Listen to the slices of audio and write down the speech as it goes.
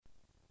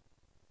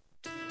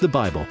The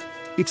Bible.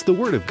 It's the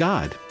Word of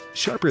God,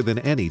 sharper than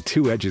any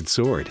two-edged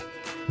sword.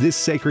 This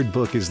sacred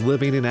book is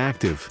living and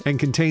active and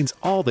contains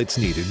all that's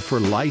needed for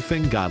life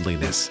and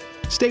godliness.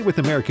 Stay with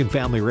American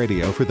Family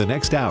Radio for the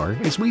next hour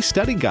as we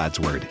study God's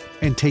Word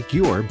and take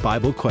your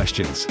Bible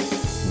questions.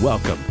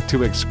 Welcome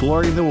to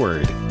Exploring the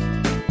Word.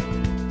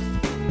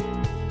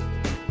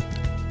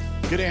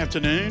 Good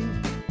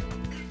afternoon,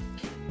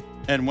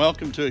 and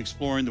welcome to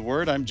Exploring the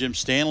Word. I'm Jim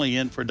Stanley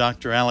in for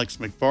Dr. Alex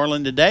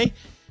McFarland today.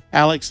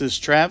 Alex is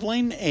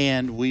traveling,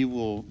 and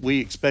we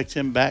expect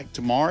him back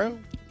tomorrow.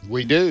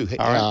 We do.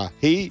 All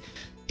right.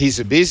 He's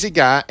a busy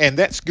guy, and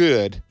that's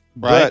good.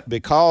 Right. But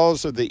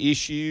because of the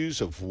issues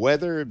of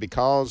weather,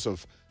 because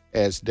of,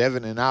 as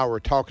Devin and I were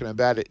talking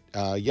about it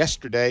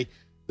yesterday,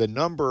 the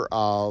number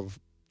of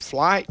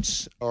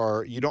flights,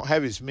 or you don't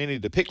have as many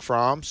to pick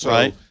from, so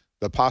Right.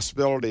 the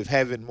possibility of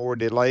having more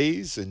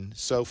delays and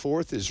so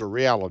forth is a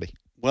reality.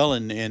 Well,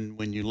 and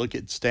when you look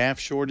at staff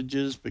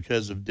shortages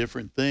because of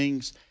different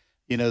things,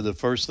 you know, the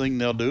first thing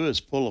they'll do is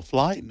pull a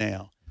flight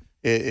now.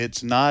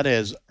 It's not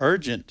as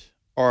urgent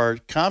or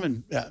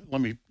common.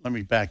 Let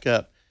me back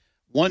up.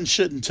 One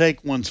shouldn't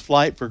take one's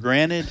flight for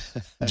granted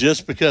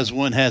just because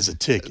one has a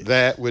ticket.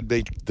 That would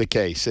be the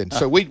case. And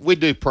so we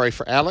do pray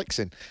for Alex,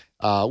 and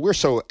we're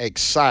so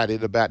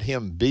excited about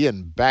him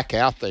being back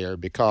out there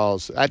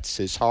because that's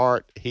his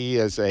heart. He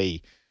is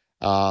he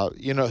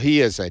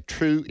is a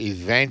true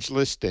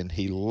evangelist, and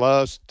he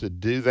loves to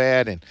do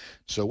that. And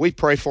so we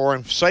pray for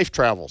him. Safe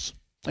travels.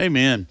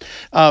 Amen.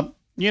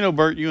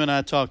 Bert, you and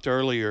I talked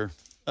earlier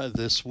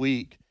this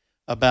week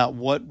about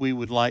what we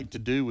would like to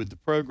do with the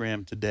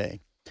program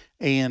today.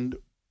 And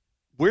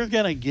we're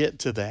going to get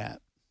to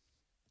that.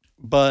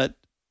 But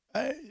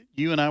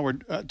you and I were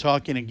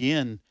talking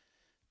again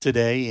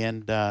today,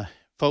 and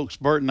folks,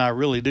 Bert and I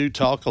really do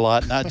talk a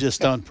lot, not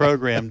just on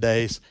program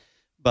days.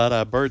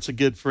 But Bert's a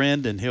good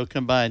friend, and he'll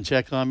come by and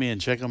check on me and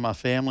check on my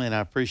family, and I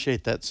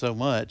appreciate that so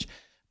much.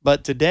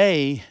 But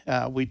today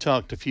we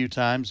talked a few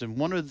times, and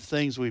one of the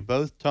things we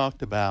both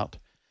talked about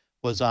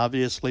was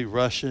obviously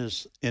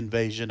Russia's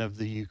invasion of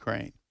the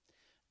Ukraine.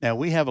 Now,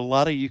 we have a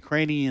lot of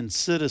Ukrainian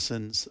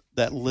citizens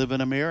that live in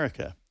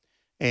America,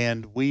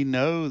 and we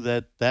know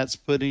that that's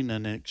putting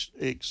an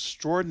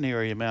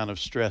extraordinary amount of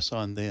stress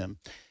on them.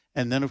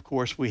 And then, of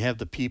course, we have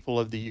the people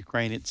of the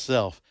Ukraine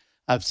itself.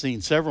 I've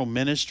seen several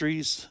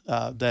ministries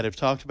that have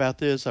talked about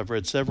this. I've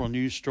read several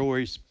news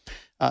stories.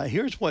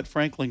 Here's what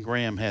Franklin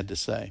Graham had to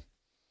say.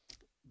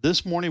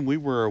 This morning, we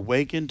were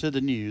awakened to the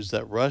news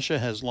that Russia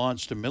has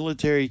launched a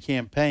military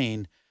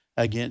campaign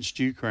against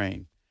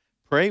Ukraine.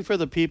 Pray for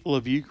the people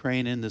of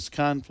Ukraine in this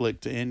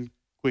conflict to end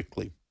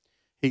quickly.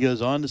 He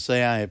goes on to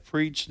say, I have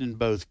preached in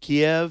both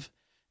Kiev,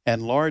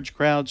 and large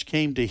crowds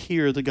came to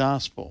hear the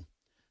gospel.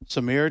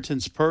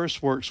 Samaritan's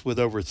Purse works with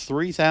over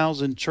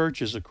 3,000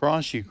 churches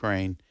across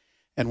Ukraine,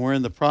 and we're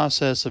in the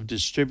process of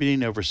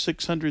distributing over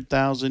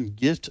 600,000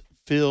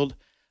 gift-filled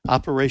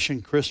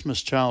Operation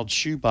Christmas Child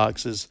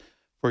shoeboxes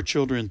for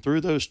children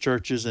through those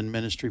churches and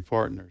ministry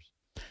partners.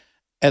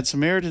 At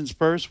Samaritan's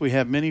Purse, we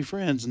have many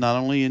friends not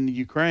only in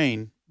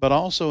Ukraine, but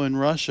also in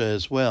Russia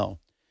as well.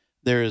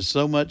 There is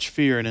so much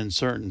fear and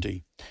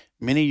uncertainty.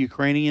 Many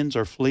Ukrainians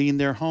are fleeing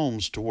their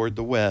homes toward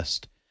the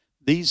West.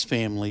 These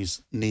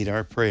families need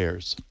our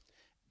prayers.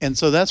 And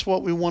so that's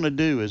what we want to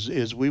do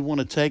is we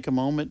want to take a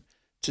moment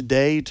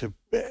today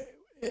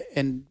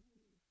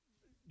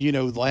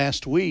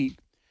last week,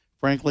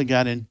 Frankly,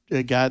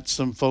 got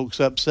some folks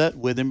upset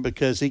with him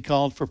because he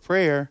called for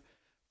prayer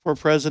for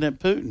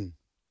President Putin.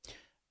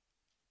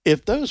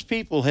 If those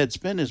people had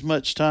spent as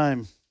much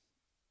time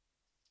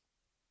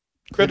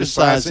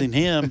criticizing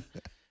him,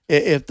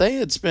 if they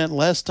had spent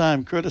less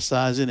time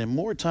criticizing and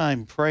more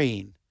time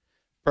praying,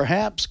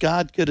 perhaps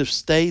God could have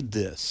stayed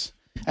this.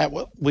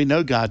 Well, we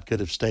know God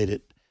could have stayed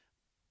it,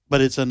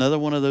 but it's another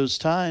one of those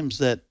times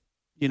that,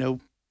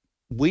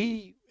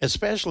 we,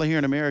 especially here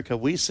in America,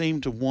 we seem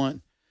to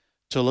want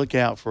to look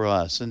out for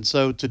us. And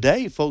so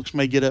today, folks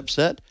may get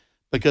upset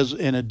because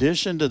in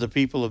addition to the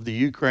people of the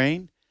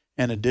Ukraine,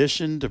 in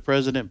addition to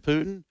President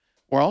Putin,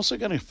 we're also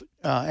going to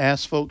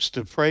ask folks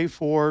to pray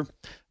for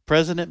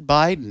President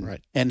Biden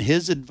and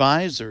his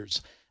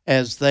advisors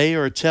as they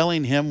are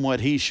telling him what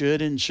he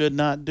should and should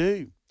not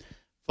do.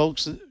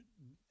 Folks,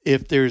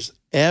 if there's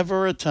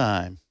ever a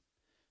time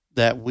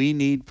that we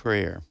need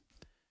prayer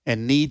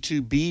and need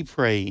to be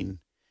praying,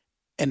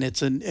 and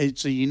it's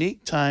a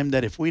unique time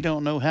that if we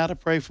don't know how to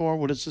pray for,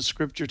 what does the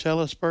Scripture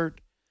tell us,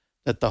 Bert?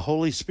 That the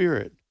Holy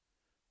Spirit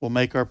will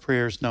make our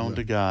prayers known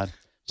to God.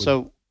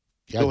 So,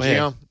 go ahead.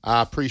 Jim,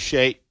 I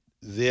appreciate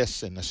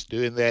this and us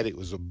doing that. It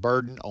was a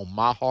burden on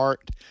my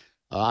heart.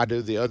 I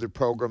do the other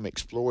program,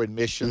 Exploring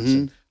Missions. Mm-hmm.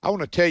 And I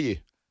want to tell you,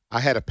 I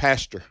had a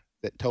pastor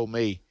that told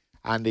me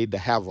I need to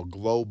have a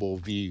global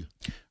view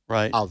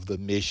of the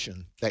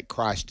mission that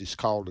Christ has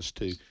called us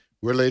to.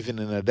 We're living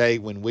in a day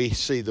when we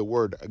see the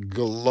word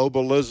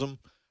globalism,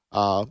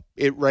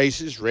 it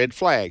raises red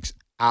flags.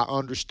 I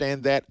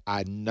understand that.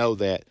 I know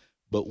that.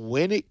 But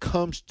when it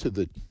comes to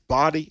the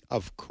body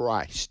of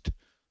Christ,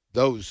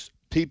 those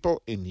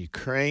people in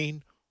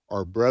Ukraine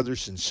are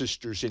brothers and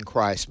sisters in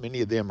Christ.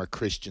 Many of them are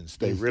Christians.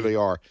 They really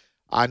are.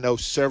 I know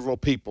several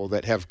people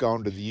that have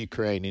gone to the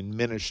Ukraine and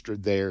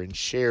ministered there and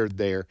shared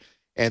there,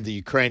 and the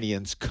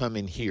Ukrainians come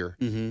in here.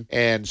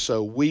 And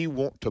so we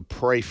want to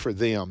pray for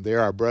them.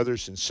 They're our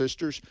brothers and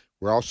sisters.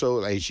 We're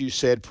also, as you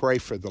said, pray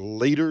for the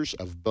leaders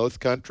of both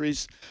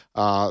countries.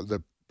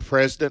 The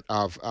president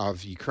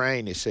of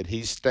Ukraine has said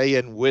he's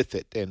staying with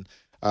it and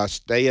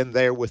staying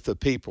there with the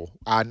people.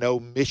 I know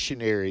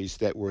missionaries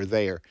that were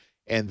there,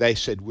 and they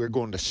said, we're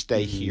going to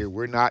stay here.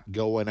 We're not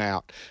going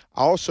out.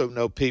 I also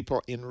know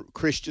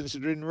Christians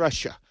that are in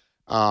Russia.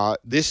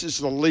 This is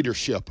the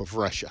leadership of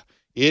Russia.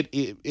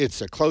 It's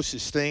the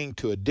closest thing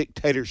to a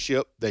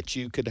dictatorship that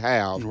you could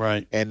have,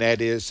 right? And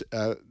that is,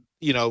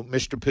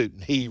 Mr.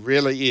 Putin. He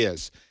really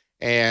is.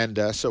 And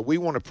so we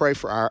want to pray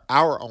for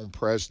our own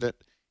president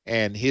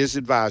and his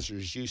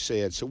advisors, you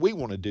said. So we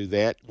want to do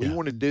that. We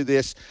want to do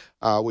this.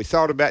 We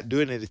thought about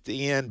doing it at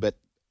the end, but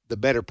the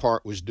better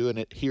part was doing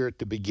it here at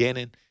the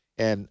beginning.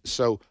 And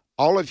so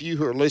all of you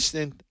who are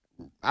listening,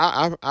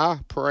 I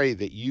pray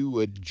that you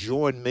would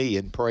join me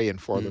in praying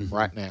for them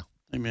right now.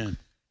 Amen.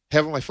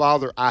 Heavenly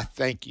Father, I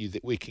thank you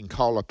that we can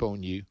call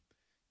upon you.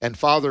 And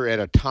Father, at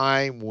a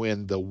time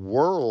when the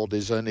world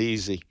is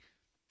uneasy,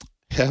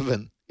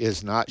 heaven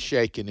is not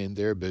shaken in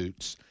their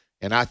boots.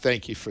 And I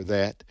thank you for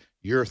that.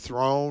 Your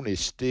throne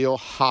is still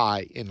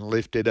high and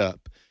lifted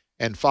up.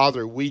 And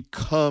Father, we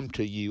come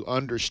to you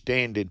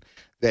understanding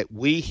that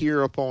we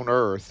here upon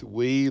earth,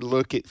 we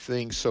look at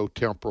things so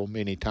temporal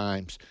many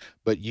times,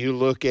 but you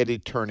look at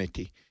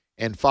eternity.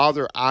 And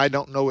Father, I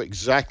don't know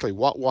exactly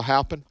what will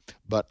happen,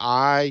 but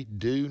I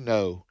do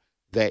know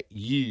that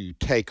you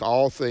take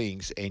all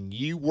things and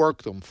you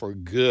work them for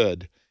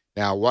good.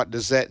 Now, what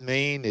does that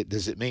mean?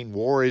 Does it mean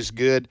war is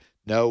good?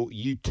 No,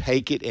 you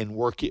take it and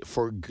work it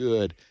for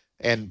good.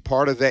 And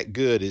part of that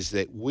good is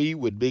that we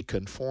would be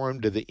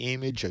conformed to the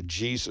image of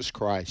Jesus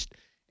Christ.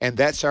 And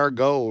that's our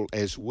goal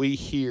as we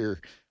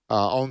hear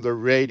on the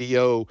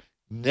radio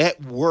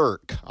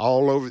network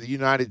all over the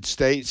United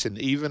States and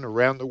even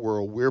around the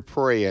world. We're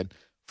praying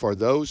for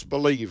those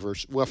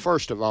believers. Well,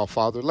 first of all,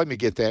 Father, let me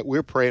get that.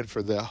 We're praying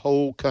for the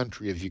whole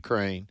country of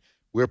Ukraine.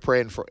 We're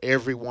praying for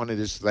everyone that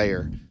is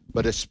there,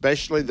 but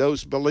especially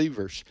those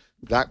believers.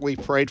 Like we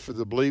prayed for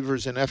the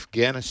believers in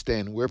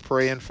Afghanistan, we're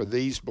praying for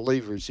these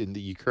believers in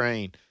the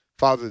Ukraine.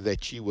 Father,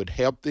 that you would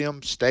help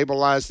them,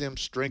 stabilize them,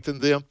 strengthen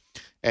them.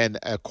 And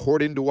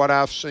according to what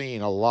I've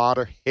seen, a lot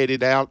are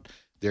headed out.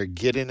 They're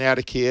getting out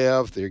of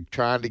Kiev. They're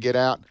trying to get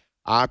out.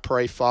 I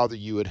pray, Father,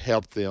 you would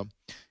help them.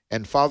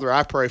 And Father,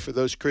 I pray for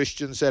those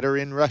Christians that are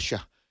in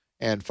Russia.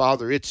 And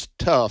Father, it's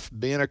tough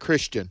being a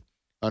Christian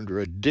under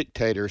a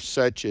dictator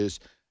such as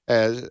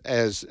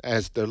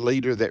the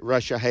leader that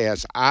Russia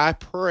has. I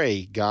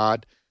pray,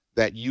 God,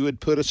 that you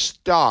would put a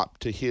stop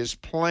to his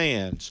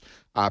plans.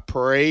 I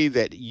pray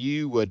that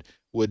you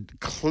would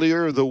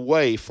clear the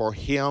way for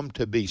him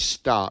to be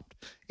stopped.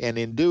 And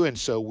in doing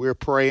so, we're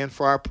praying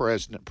for our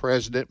president,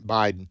 President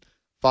Biden.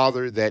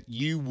 Father, that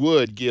you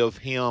would give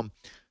him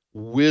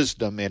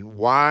wisdom and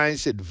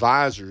wise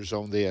advisors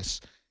on this.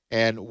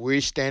 And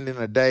we stand in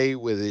a day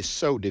where it's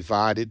so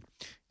divided.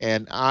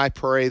 And I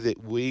pray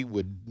that we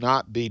would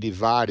not be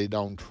divided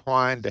on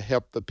trying to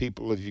help the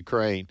people of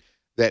Ukraine,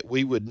 that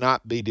we would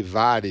not be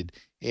divided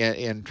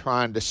in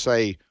trying to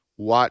say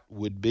what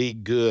would be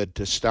good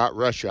to stop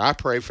Russia. I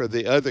pray for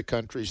the other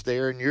countries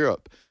there in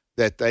Europe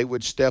that they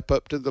would step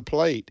up to the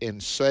plate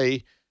and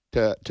say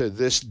to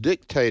this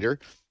dictator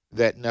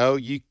that no,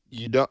 you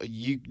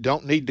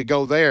don't need to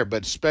go there,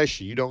 but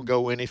especially you don't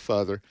go any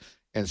further.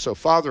 And so,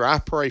 Father, I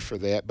pray for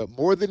that. But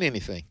more than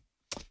anything,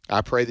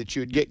 I pray that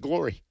you would get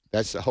glory.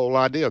 That's the whole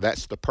idea.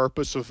 That's the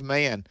purpose of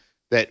man,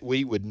 that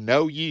we would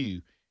know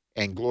you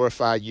and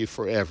glorify you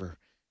forever.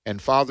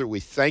 And Father, we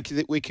thank you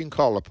that we can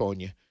call upon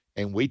you,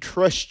 and we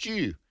trust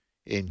you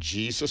in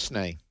Jesus'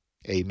 name.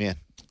 Amen.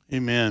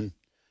 Amen.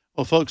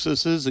 Well, folks,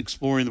 this is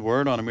Exploring the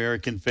Word on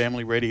American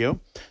Family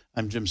Radio.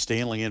 I'm Jim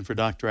Stanley in for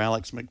Dr.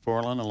 Alex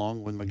McFarland,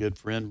 along with my good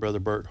friend, Brother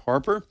Bert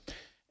Harper.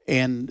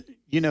 And,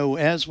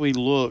 as we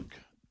look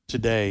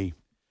today,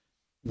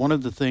 one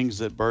of the things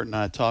that Bert and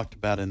I talked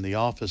about in the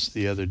office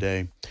the other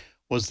day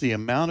was the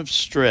amount of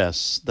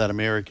stress that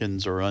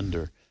Americans are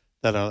under,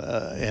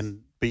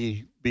 and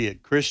be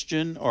it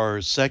Christian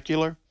or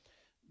secular,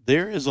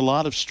 there is a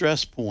lot of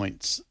stress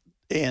points,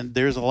 and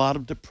there's a lot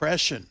of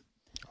depression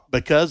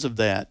because of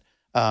that.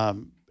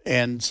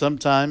 And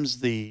sometimes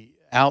the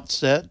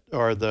outset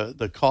or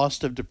the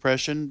cost of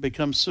depression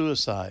becomes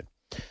suicide.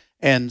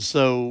 And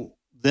so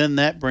then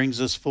that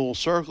brings us full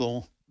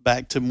circle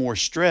back to more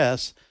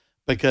stress,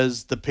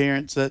 because the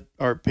parents that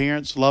are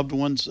loved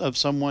ones of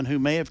someone who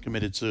may have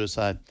committed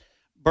suicide.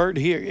 Bert,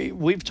 here,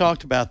 we've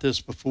talked about this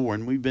before,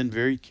 and we've been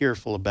very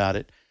careful about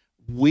it.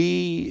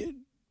 We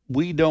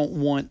don't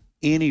want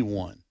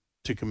anyone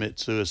to commit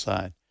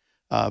suicide.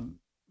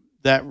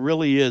 That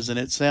really is, and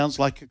it sounds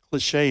like a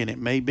cliche, and it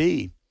may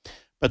be,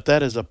 but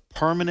that is a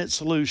permanent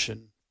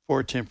solution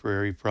for a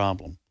temporary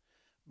problem.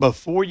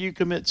 Before you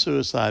commit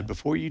suicide,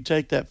 before you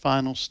take that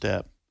final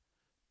step,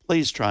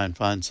 please try and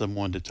find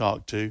someone to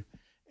talk to.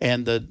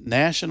 And the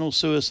National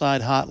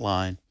Suicide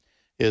Hotline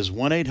is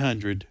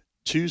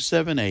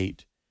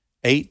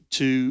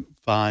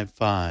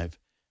 1-800-278-8255.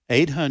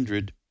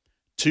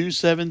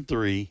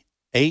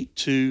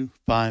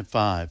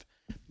 800-273-8255.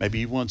 Maybe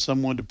you want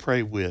someone to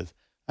pray with.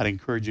 I'd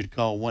encourage you to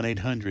call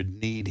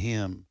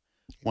 1-800-NEED-HIM.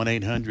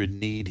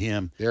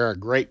 1-800-NEED-HIM. There are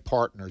great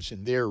partners,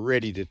 and they're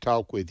ready to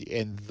talk with you,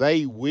 and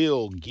they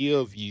will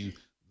give you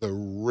the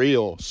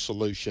real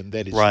solution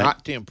that is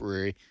not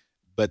temporary,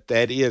 but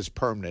that is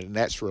permanent, and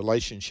that's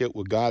relationship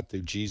with God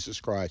through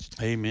Jesus Christ.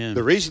 Amen.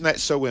 The reason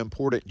that's so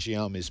important,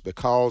 Jim, is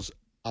because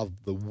of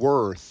the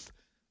worth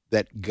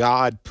that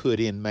God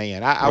put in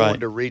man. I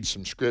wanted to read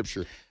some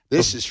scripture.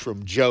 This is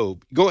from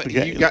Job. Go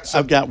ahead. Okay,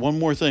 I've got one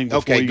more thing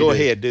before you go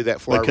ahead. Do that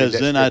before I read that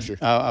scripture. Because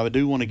then I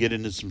do want to get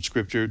into some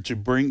scripture to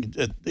bring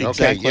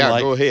exactly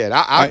go ahead.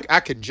 I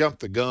can jump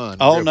the gun.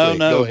 Oh,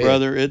 no,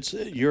 brother.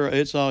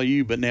 It's all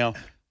you. But now,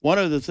 one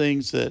of the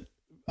things that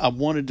I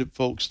wanted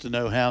folks to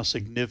know how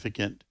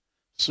significant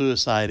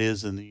suicide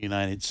is in the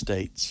United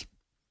States.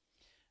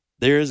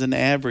 There is an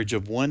average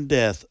of one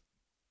death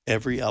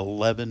every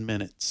 11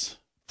 minutes.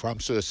 From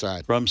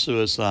suicide.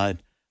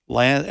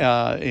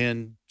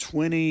 In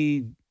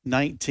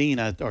 2019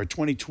 or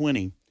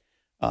 2020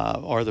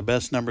 are the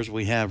best numbers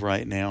we have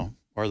right now,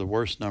 or the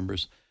worst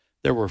numbers.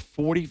 There were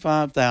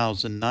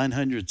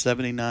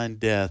 45,979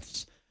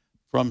 deaths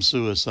from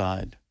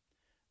suicide.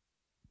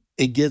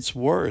 It gets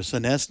worse.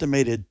 An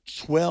estimated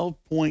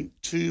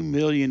 12.2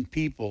 million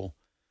people,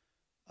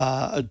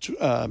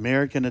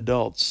 American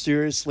adults,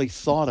 seriously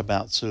thought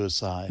about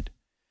suicide.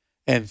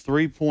 And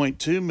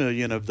 3.2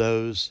 million of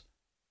those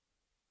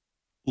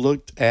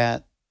looked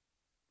at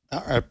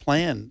or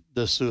planned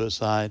the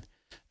suicide,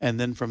 and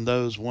then from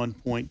those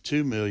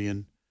 1.2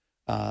 million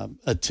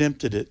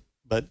attempted it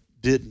but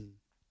didn't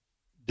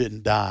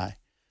die.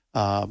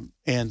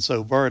 And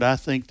so, Bert, I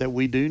think that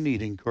we do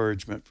need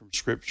encouragement from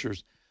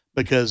scriptures,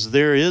 because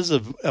there is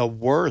a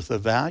worth, a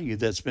value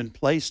that's been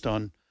placed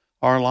on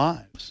our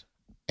lives.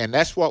 And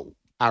that's what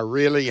I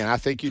really, and I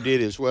think you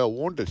did as well,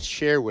 wanted to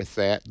share with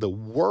that, the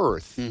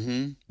worth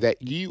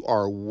that you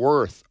are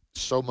worth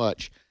so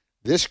much.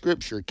 This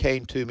scripture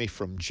came to me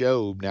from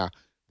Job. Now,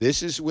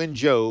 this is when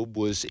Job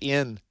was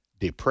in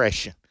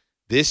depression.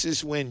 This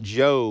is when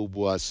Job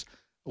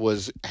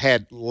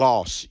had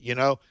loss. You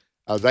know,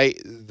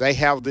 they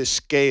have this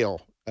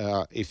scale.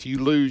 If you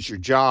lose your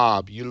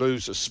job, you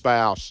lose a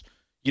spouse.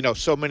 You know,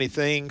 so many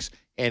things,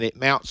 and it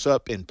mounts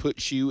up and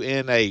puts you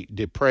in a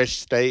depressed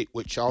state,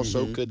 which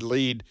also could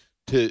lead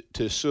to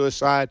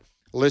suicide.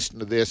 Listen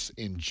to this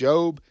in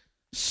Job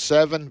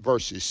 7,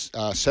 verses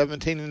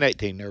 17 and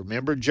 18. Now,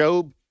 remember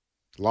Job?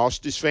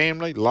 Lost his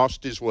family,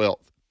 lost his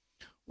wealth.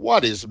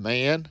 What is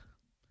man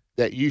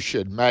that you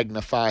should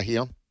magnify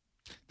him,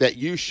 that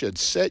you should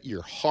set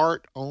your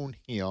heart on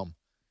him,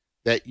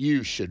 that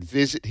you should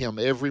visit him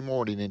every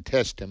morning and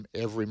test him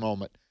every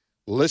moment?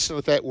 Listen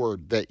to that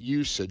word, that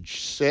you should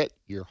set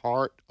your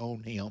heart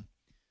on him.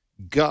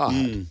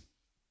 God,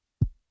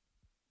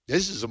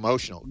 this is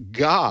emotional.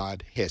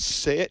 God has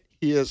set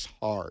his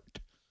heart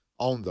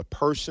on the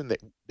person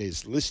that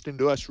is listening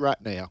to us right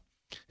now,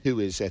 who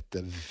is at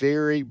the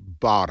very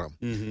bottom,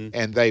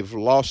 and they've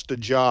lost a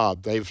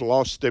job, they've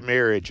lost their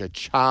marriage, a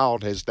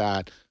child has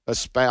died, a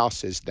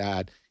spouse has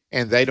died,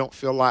 and they don't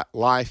feel like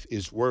life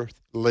is worth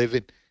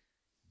living.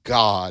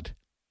 God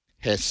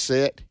has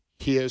set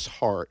his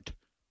heart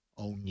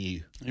on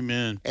you.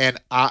 Amen. And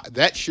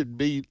that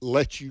should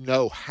let you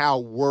know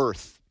how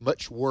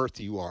much worth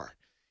you are.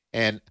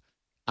 And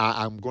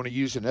I'm going to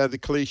use another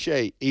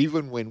cliche.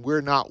 Even when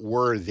we're not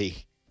worthy,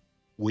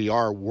 we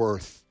are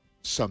worth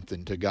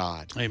something to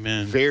God.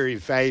 Amen. Very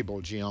valuable,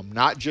 Jim,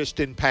 not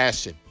just in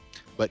passing,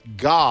 but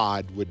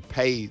God would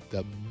pay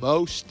the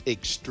most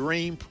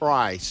extreme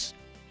price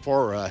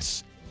for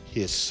us,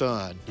 his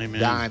son,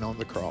 dying on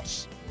the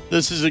cross.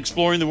 This is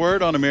Exploring the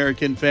Word on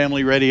American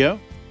Family Radio,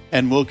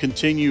 and we'll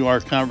continue our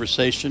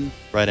conversation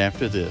right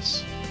after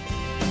this.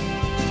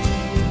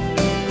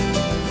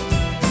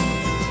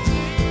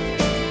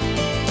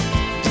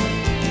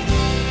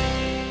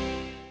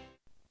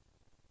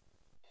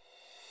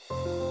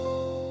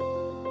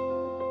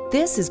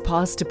 This is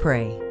Pause to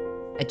Pray,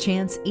 a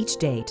chance each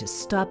day to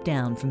stop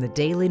down from the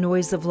daily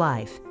noise of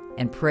life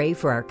and pray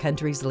for our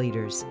country's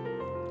leaders.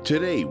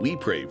 Today we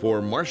pray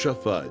for Marcia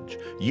Fudge,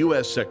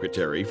 U.S.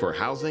 Secretary for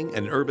Housing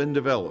and Urban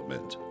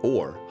Development,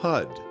 or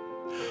HUD.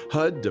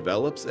 HUD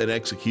develops and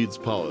executes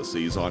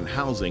policies on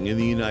housing in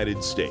the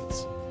United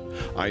States.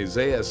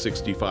 Isaiah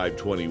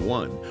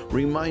 65:21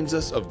 reminds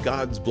us of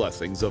God's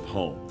blessings of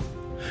home.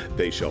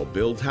 They shall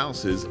build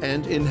houses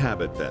and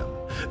inhabit them.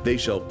 They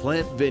shall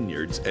plant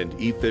vineyards and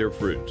eat their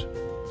fruit.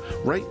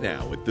 Right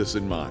now, with this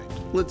in mind,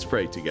 let's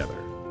pray together.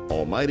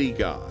 Almighty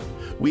God,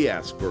 we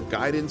ask for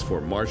guidance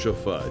for Marcia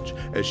Fudge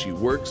as she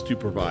works to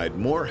provide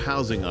more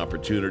housing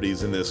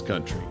opportunities in this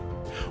country.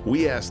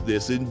 We ask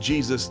this in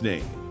Jesus'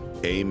 name.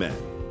 Amen.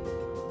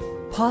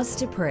 Pause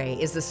to Pray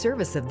is the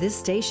service of this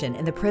station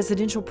and the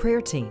Presidential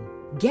Prayer Team.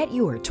 Get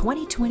your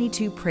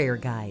 2022 prayer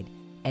guide.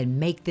 and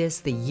make this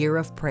the year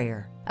of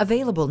prayer.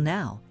 Available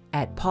now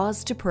at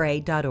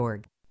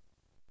pausetopray.org.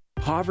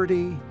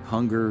 Poverty,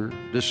 hunger,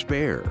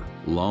 despair,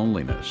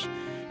 loneliness.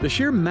 The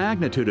sheer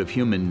magnitude of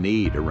human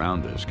need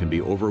around us can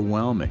be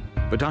overwhelming.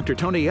 But Dr.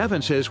 Tony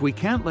Evans says we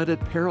can't let it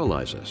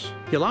paralyze us.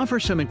 He'll offer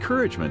some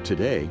encouragement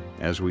today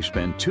as we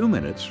spend 2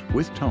 minutes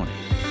with Tony.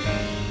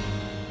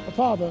 A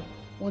father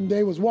one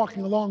day was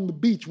walking along the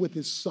beach with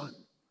his son,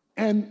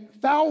 and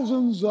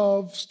thousands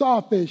of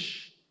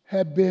starfish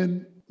had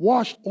been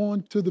washed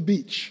onto the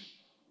beach.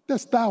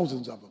 There's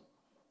thousands of them.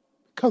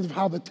 Because of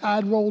how the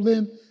tide rolled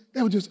in,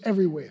 they were just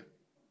everywhere.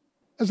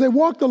 As they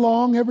walked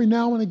along, every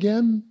now and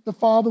again, the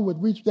father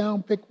would reach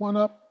down, pick one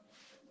up,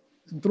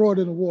 and throw it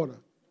in the water.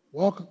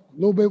 Walk a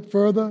little bit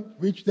further,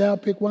 reach down,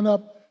 pick one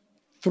up,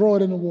 throw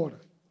it in the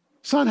water.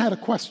 Son had a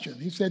question.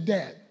 He said,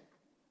 "Dad,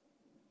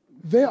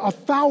 there are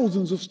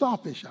thousands of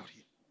starfish out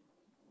here.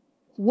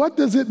 What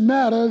does it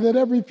matter that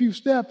every few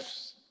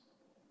steps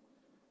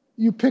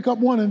you pick up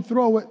one and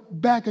throw it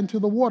back into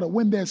the water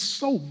when there's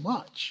so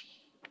much?"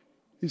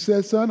 He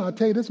said, "Son, I'll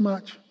tell you this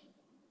much.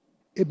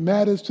 It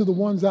matters to the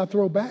ones I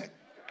throw back."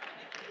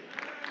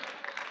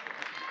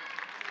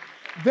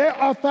 There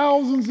are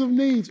thousands of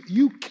needs.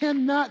 You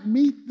cannot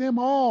meet them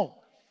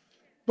all.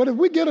 But if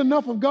we get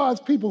enough of God's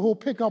people who'll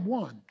pick up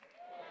one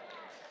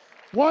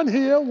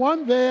here,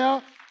 one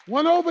there,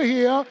 one over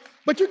here,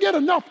 but you get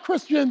enough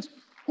Christians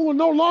who are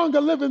no longer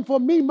living for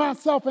me,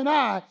 myself, and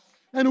I,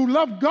 and who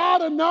love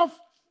God enough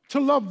to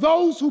love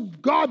those who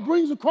God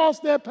brings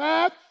across their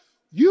path,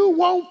 you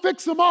won't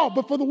fix them all.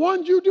 But for the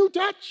ones you do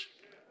touch,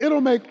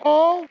 it'll make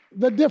all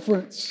the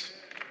difference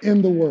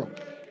in the world.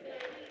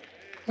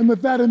 And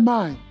with that in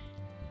mind,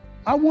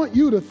 I want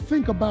you to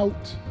think about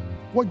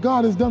what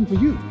God has done for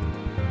you.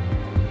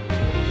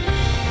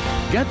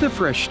 Get the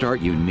fresh start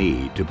you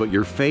need to put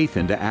your faith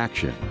into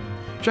action.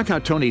 Check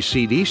out Tony's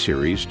CD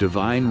series,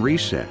 Divine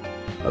Reset,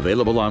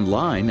 available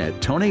online at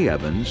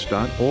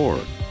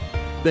tonyevans.org.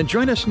 Then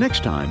join us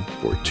next time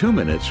for 2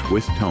 Minutes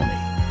with Tony.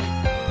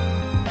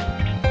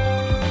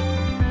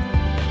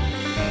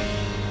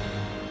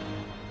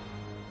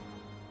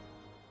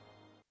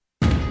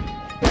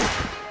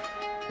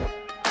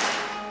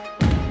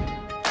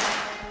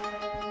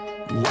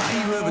 Why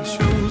you ever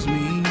chose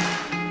me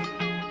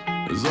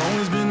has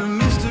always been a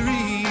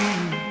mystery.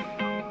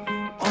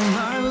 All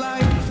my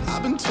life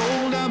I've been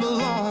told I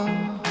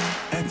belong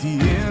at the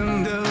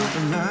end of the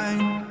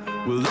line.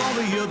 With all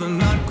the other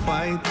not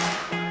quite,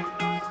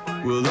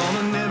 with all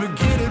the never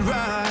get it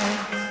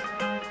right.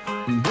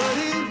 But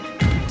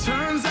it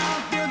turns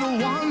out they're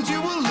the ones you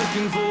were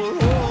looking for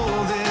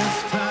all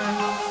this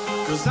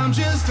time. 'Cause I'm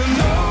just a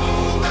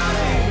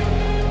nobody,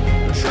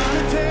 trying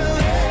to tell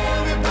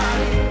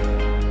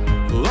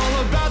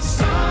all about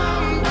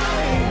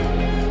somebody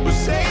who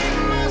saved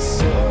my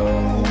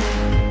soul.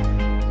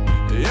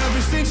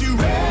 Ever since you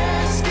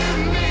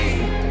rescued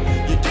me,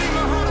 you gave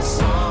my heart a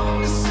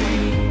song to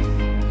sing.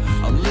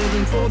 I'm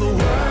living for the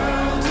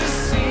world to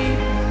see,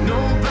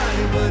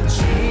 nobody but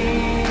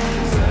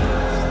Jesus.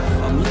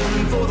 I'm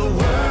living for the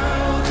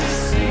world to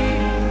see,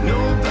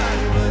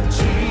 nobody but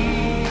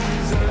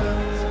Jesus.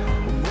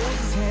 Well,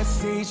 Moses had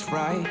stage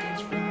fright,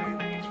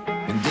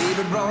 and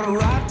David brought a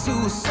rock to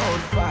a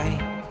sword fight.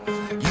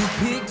 You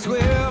picked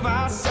 12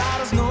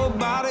 outsiders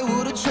nobody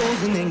would have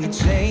chosen, and you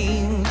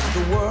changed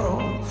the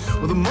world.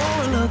 Well, the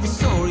moral of the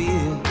story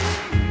is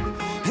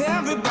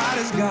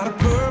everybody's got a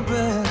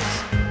purpose.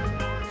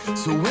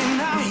 So when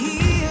I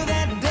hear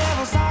that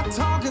devil start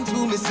talking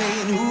to me,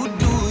 saying, "Who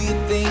do you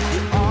think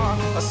you are?"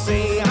 I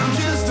say, "I'm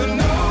just a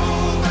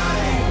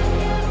nobody,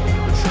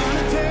 trying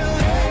to tell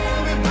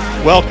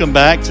everybody." Welcome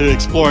back to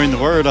Exploring the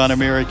Word on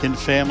American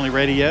Family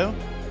Radio.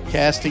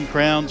 Casting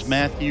Crowns,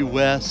 Matthew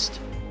West.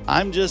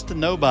 I'm just a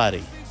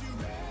nobody,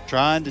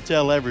 trying to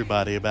tell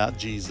everybody about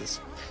Jesus.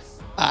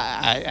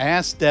 I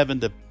asked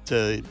Devin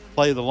to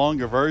play the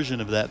longer version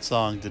of that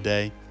song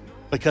today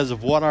because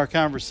of what our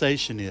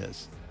conversation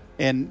is.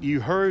 And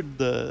you heard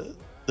the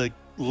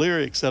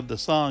lyrics of the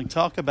song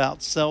talk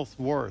about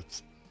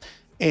self-worth.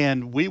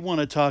 And we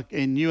want to talk,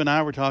 and you and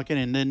I were talking,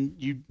 and then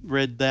you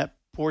read that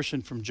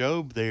portion from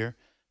Job there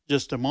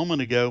just a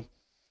moment ago.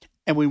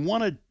 And we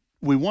want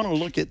to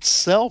look at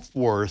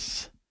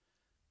self-worth,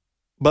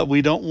 but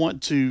we don't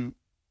want to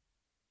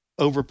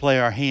overplay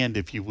our hand,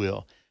 if you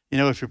will. You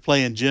know, if you're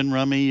playing gin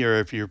rummy, or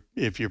if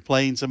you're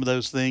playing some of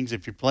those things,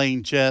 if you're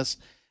playing chess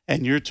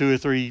and you're 2 or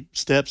 3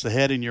 steps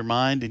ahead in your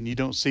mind and you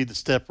don't see the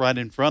step right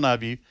in front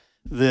of you,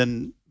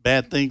 then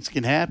bad things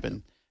can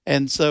happen.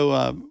 And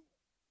so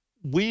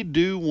we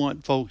do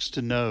want folks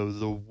to know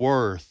the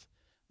worth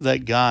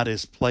that God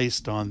has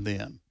placed on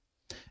them.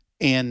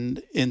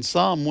 And in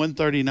Psalm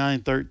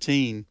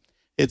 139:13,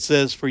 it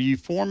says, "For you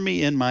formed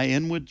me in my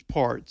inward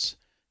parts.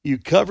 You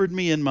covered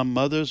me in my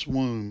mother's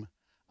womb.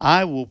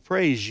 I will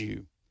praise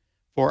you,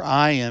 for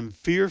I am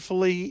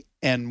fearfully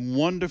and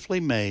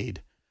wonderfully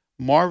made.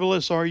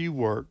 Marvelous are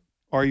your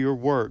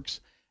works,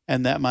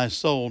 and that my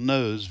soul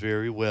knows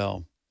very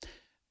well."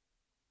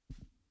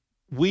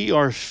 We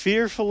are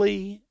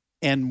fearfully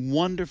and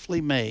wonderfully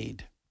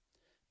made.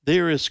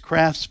 there is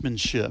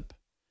craftsmanship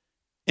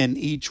in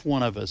each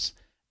one of us.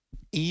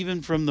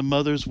 Even from the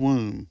mother's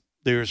womb,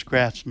 there is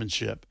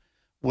craftsmanship.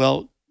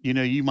 Well,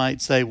 you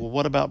might say, well,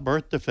 what about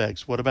birth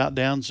defects? What about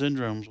Down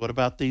syndromes? What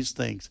about these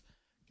things?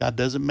 God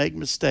doesn't make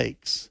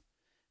mistakes.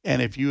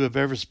 And if you have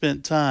ever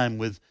spent time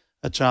with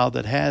a child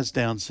that has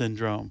Down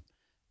syndrome,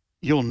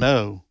 you'll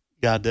know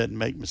God doesn't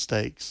make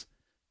mistakes,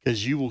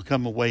 because you will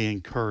come away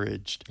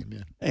encouraged.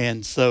 Amen.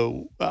 And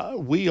so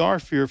we are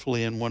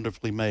fearfully and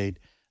wonderfully made.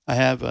 I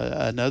have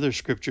another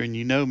scripture, and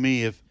you know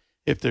me,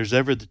 if there's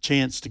ever the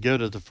chance to go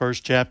to the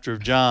first chapter of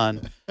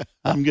John,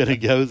 I'm going to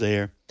go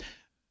there.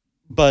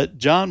 But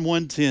John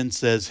 1:10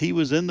 says, he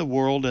was in the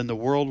world, and the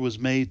world was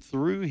made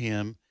through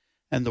him,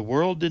 and the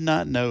world did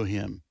not know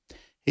him.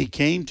 He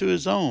came to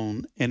his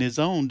own, and his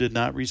own did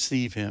not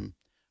receive him.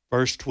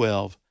 Verse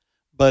 12,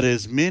 but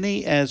as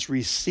many as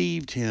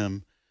received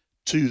him,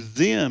 to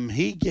them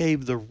he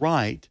gave the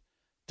right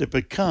to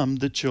become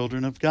the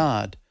children of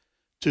God,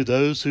 to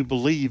those who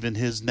believe in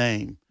his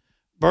name.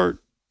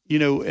 Bert,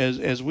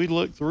 as we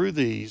look through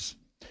these,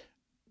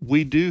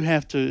 we do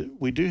have to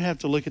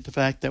look at the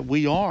fact that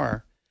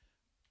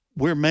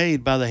we're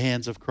made by the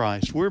hands of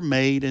Christ. We're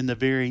made in the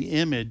very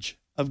image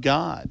of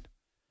God.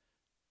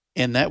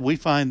 And that we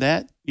find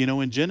that,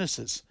 in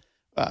Genesis,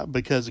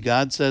 because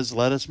God says,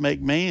 let us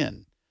make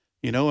man,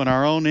 in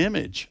our own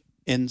image.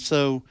 And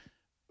so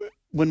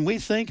when we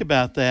think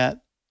about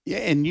that,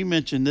 and you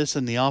mentioned this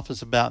in the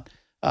office about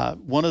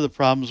one of the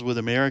problems with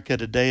America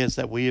today is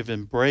that we have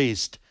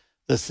embraced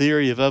the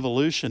theory of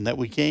evolution, that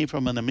we came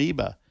from an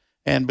amoeba.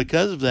 And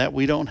because of that,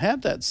 we don't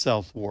have that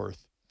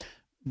self-worth.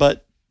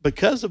 But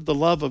because of the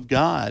love of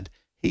God,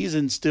 he's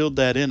instilled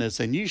that in us.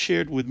 And you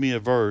shared with me a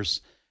verse,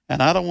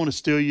 and I don't want to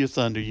steal your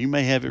thunder. You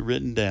may have it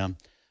written down.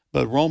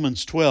 But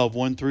Romans 12,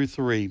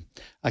 1-3,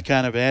 I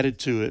kind of added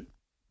to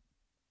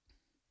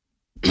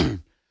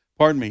it.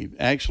 Pardon me.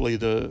 Actually,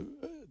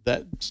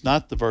 that's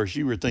not the verse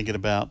you were thinking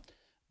about,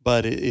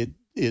 but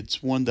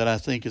it's one that I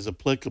think is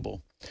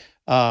applicable.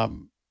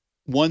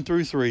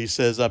 1-3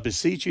 says, I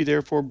beseech you,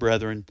 therefore,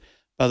 brethren,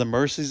 by the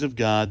mercies of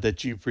God,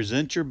 that you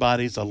present your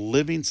bodies a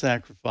living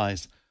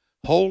sacrifice,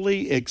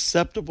 wholly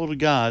acceptable to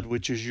God,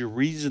 which is your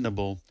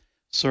reasonable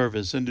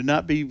service. And do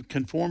not be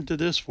conformed to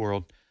this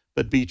world,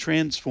 but be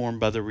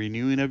transformed by the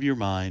renewing of your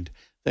mind,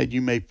 that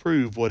you may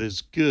prove what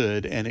is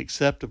good and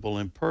acceptable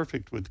and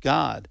perfect with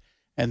God.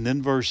 And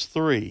then verse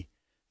 3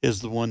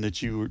 is the one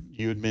that you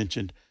had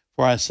mentioned.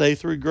 For I say,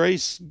 through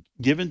grace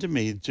given to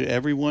me, to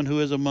everyone who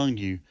is among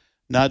you,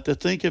 not to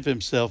think of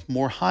himself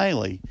more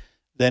highly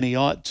than he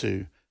ought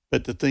to,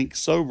 but to think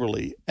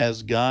soberly,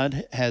 as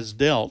God has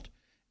dealt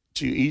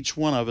to each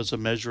one of us a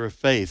measure of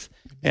faith.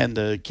 And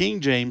the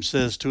King James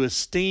says to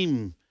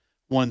esteem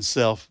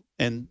oneself.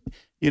 And,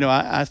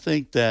 I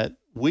think that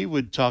we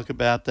would talk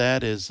about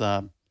that as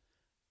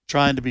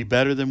trying to be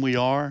better than we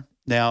are.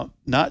 Now,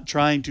 not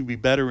trying to be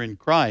better in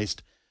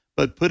Christ,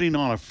 but putting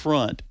on a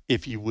front,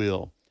 if you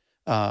will.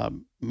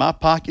 My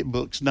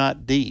pocketbook's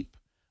not deep,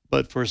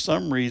 but for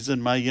some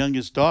reason, my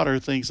youngest daughter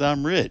thinks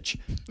I'm rich,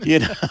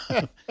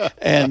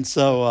 And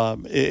so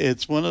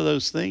it's one of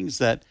those things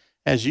that,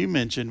 as you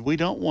mentioned, we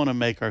don't want to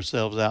make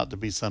ourselves out to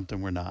be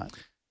something we're not.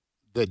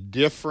 The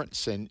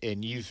difference, and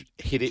you've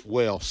hit it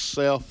well,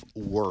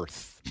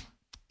 self-worth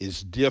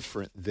is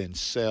different than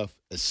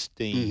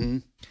self-esteem. Mm-hmm.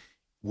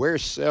 Where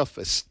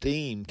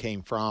self-esteem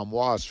came from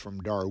was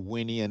from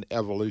Darwinian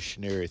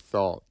evolutionary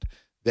thought,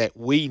 that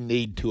we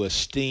need to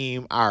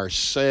esteem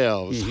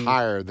ourselves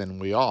higher than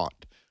we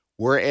ought.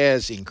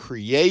 Whereas in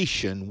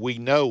creation, we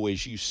know,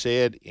 as you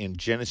said in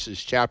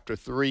Genesis chapter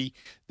 3,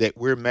 that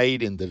we're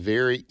made in the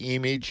very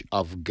image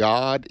of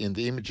God, in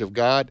the image of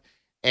God.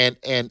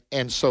 And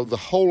so the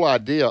whole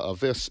idea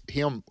of us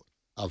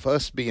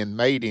being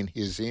made in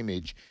his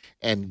image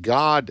and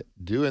God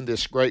doing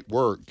this great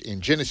work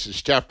in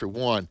Genesis chapter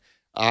 1,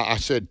 I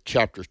said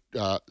chapter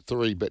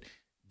 3, but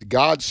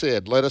God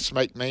said, let us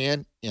make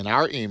man in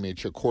our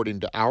image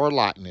according to our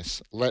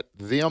likeness. Let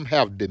them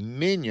have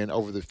dominion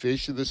over the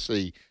fish of the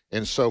sea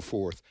and so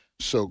forth.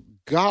 So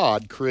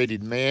God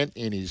created man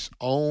in his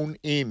own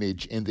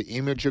image. In the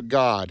image of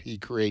God, he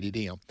created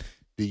him.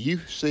 Do you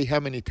see how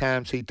many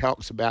times he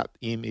talks about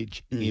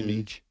image,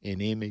 image,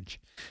 and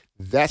image?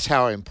 That's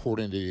how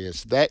important it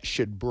is. That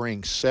should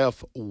bring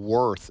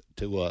self-worth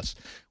to us.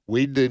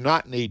 We do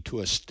not need to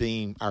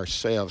esteem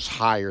ourselves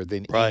higher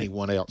than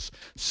anyone else.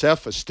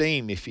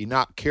 Self-esteem, if you're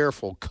not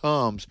careful,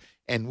 comes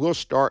and we'll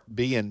start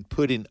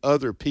putting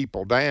other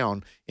people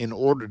down in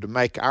order to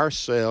make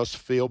ourselves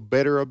feel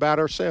better about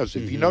ourselves.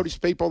 If you notice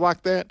people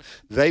like that,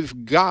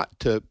 they've got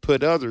to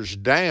put others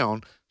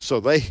down so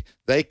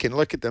they can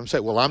look at them and say,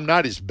 well, I'm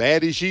not as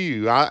bad as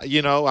you.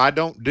 I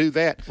don't do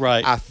that.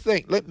 Right. I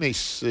think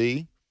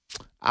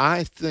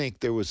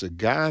there was a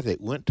guy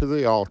that went to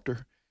the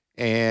altar,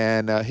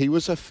 and he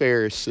was a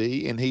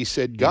Pharisee, and he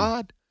said,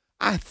 God,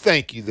 I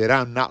thank you that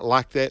I'm not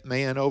like that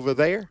man over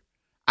there.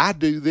 I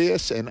do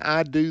this and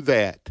I do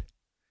that.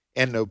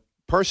 And the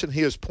person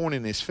he was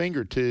pointing his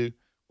finger to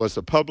was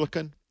the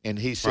publican, and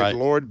he said,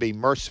 Lord, be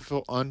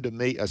merciful unto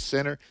me, a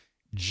sinner.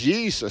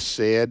 Jesus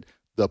said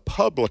the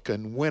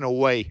publican went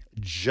away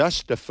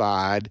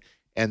justified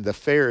and the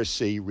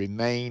Pharisee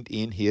remained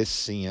in his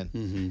sin.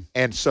 Mm-hmm.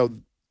 And so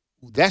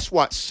that's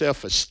what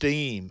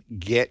self-esteem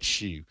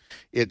gets you.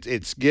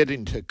 It's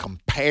getting to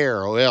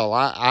compare. Well,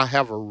 I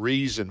have a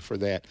reason for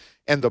that.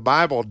 And the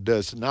Bible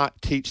does not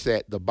teach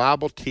that. The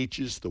Bible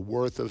teaches the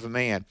worth of a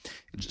man.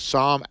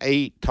 Psalm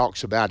 8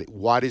 talks about it.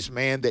 What is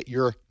man that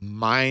you're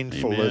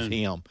mindful Amen. of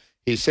him?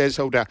 He says,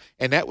 hold on.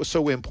 And that was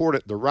so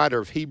important. The writer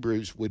of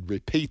Hebrews would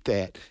repeat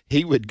that.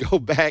 He would go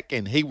back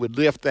and he would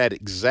lift that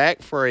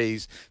exact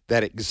phrase,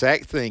 that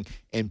exact thing,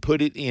 and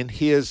put it in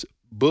his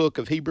book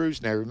of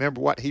Hebrews. Now,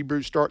 remember what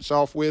Hebrews starts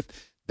off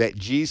with? That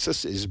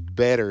Jesus is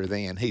better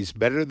than. He's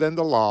better than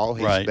the law.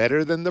 He's Right.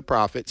 better than the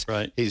prophets.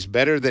 Right. He's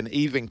better than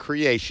even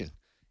creation.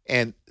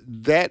 And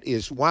that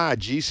is why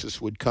Jesus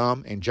would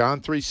come in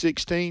John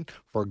 3:16,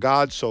 for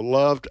God so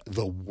loved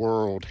the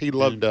world. He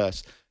loved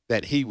us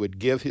that he would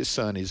give his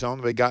son, his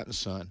only begotten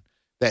son,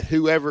 that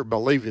whoever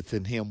believeth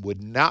in him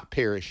would not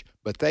perish,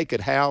 but they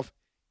could have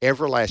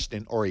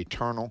everlasting or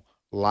eternal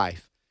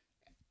life.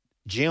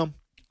 Jim,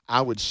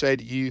 I would say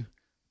to you,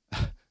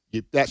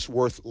 that's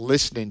worth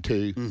listening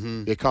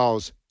to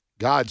because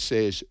God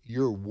says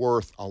you're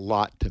worth a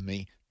lot to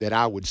me, that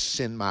I would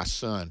send my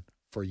son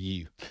for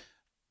you.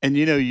 And,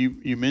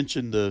 you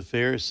mentioned the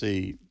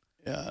Pharisee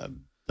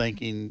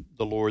thanking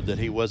the Lord that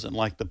he wasn't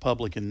like the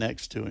publican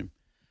next to him.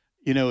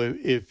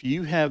 If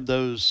you have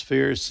those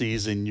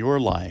Pharisees in your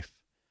life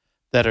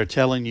that are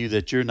telling you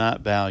that you're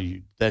not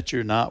valued, that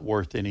you're not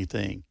worth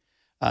anything,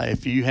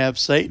 if you have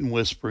Satan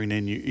whispering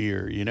in your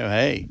ear,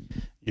 hey,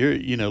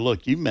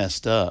 look, you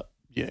messed up.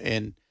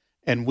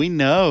 And we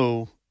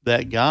know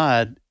that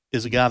God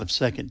is a God of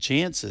second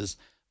chances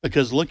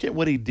because look at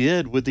what he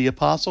did with the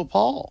Apostle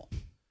Paul.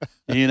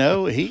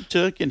 He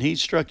took and he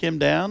struck him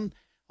down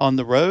on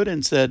the road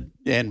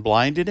and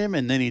blinded him.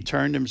 And then he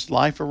turned his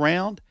life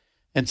around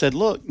and said,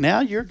 look, now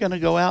you're going to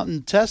go out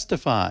and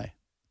testify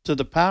to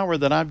the power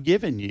that I've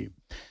given you.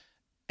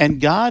 And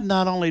God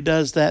not only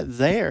does that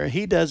there,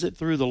 he does it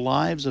through the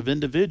lives of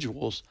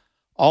individuals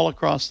all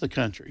across the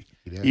country.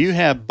 You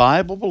have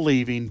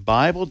Bible-believing,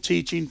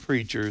 Bible-teaching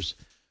preachers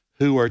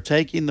who are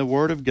taking the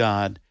Word of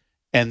God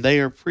and they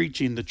are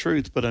preaching the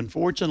truth. But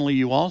unfortunately,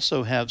 you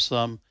also have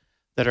some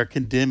that are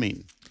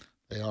condemning.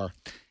 They are.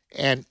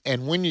 And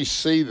when you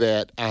see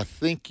that, I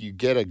think you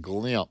get a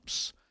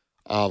glimpse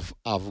of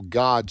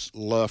God's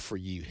love for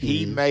you.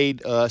 He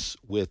made us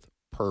with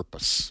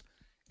purpose.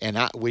 And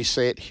we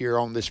say it here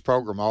on this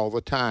program all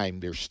the time.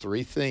 There's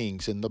three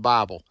things in the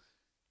Bible.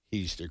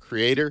 He's the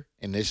creator,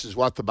 and this is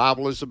what the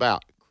Bible is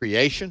about.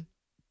 Creation,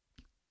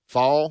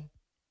 fall,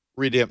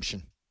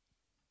 redemption.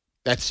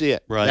 That's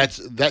it. Right.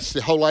 That's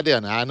the whole idea.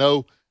 And I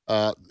know,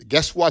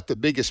 guess what the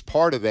biggest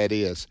part of that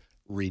is?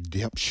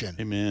 Redemption.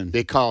 Amen.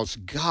 Because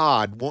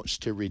God wants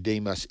to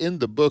redeem us. In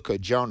the book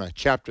of Jonah,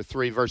 chapter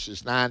 3,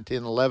 verses 9,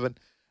 10, 11,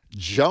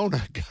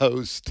 Jonah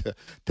goes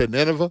to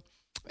Nineveh,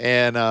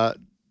 and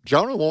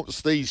Jonah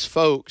wants these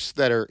folks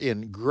that are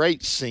in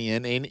great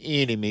sin and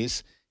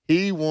enemies.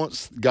 He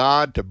wants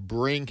God to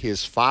bring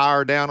his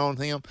fire down on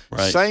them.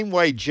 Right. Same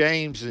way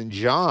James and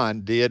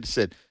John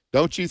said,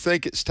 don't you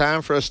think it's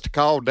time for us to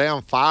call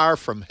down fire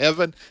from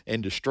heaven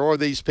and destroy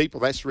these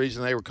people? That's the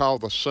reason they were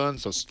called the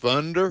sons of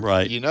thunder,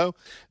 right?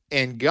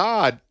 And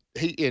God,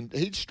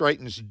 he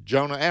straightens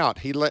Jonah out.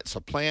 He lets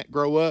a plant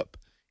grow up,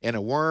 and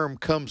a worm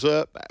comes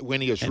up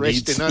when he was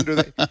resting under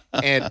that.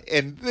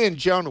 And then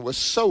Jonah was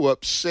so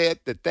upset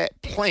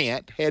that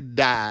plant had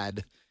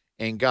died.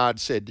 And God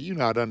said, do you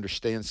not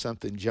understand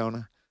something,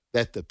 Jonah?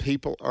 That the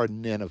people of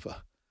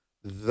Nineveh,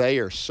 they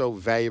are so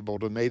valuable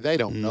to me. They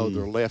don't know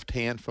their left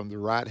hand from the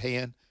right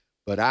hand,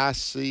 but I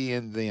see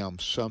in them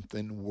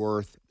something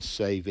worth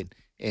saving.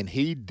 And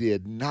he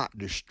did not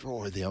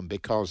destroy them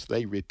because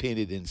they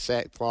repented in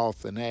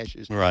sackcloth and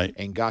ashes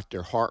and got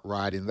their heart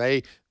right. And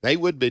they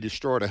would be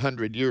destroyed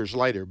 100 years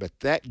later, but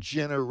that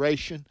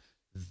generation,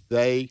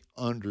 they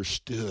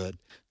understood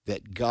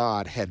that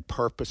God had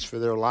purpose for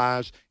their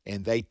lives,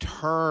 and they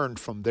turned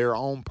from their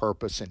own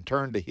purpose and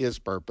turned to his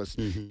purpose,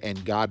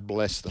 and God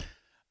blessed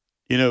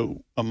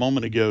them. A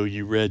moment ago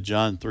you read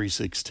John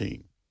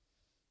 3:16,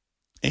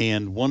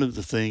 and one of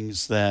the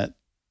things that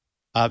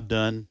I've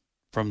done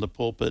from the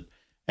pulpit,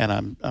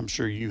 and I'm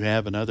sure you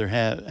have and others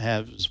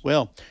have as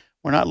well,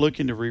 we're not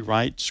looking to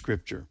rewrite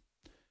Scripture,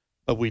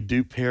 but we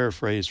do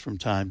paraphrase from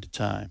time to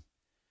time,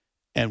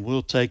 and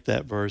we'll take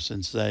that verse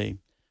and say,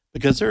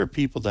 because there are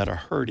people that are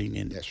hurting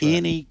in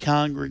any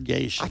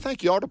congregation. I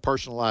think you ought to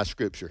personalize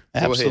Scripture.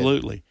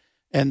 Absolutely.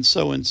 And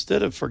so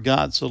instead of for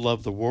God so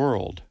loved the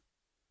world,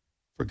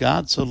 for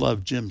God so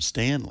loved Jim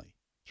Stanley.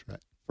 That's right.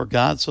 For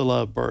God so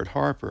loved Bert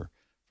Harper.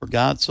 For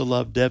God so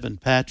loved Devin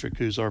Patrick,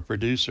 who's our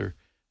producer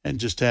and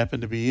just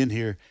happened to be in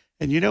here.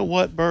 And you know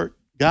what, Bert?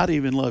 God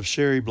even loves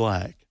Sherry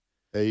Black.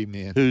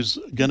 Amen. Who's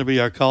going to be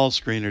our call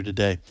screener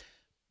today.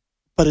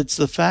 But it's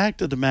the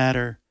fact of the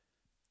matter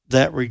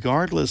that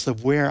regardless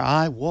of where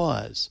I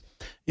was,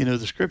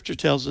 the Scripture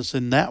tells us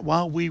in that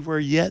while we were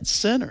yet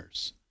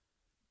sinners,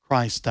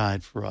 Christ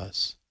died for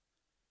us.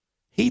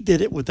 He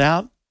did it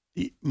without,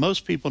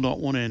 most people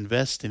don't want to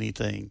invest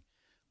anything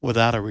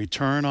without a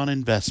return on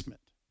investment.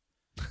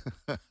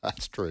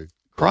 That's true.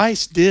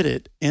 Christ did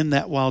it in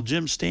that while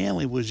Jim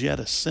Stanley was yet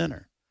a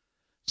sinner,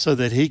 so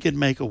that he could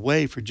make a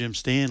way for Jim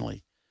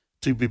Stanley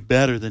to be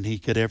better than he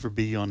could ever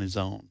be on his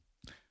own.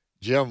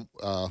 Jim,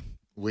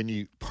 when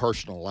you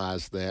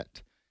personalize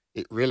that,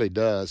 it really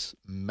does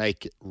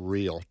make it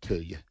real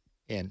to you.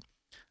 And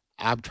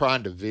I'm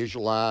trying to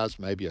visualize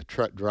maybe a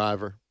truck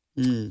driver,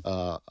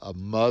 a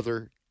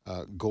mother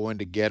going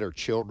to get her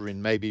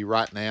children maybe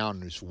right now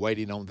and is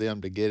waiting on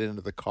them to get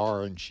into the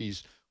car, and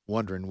she's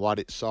wondering what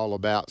it's all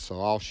about. So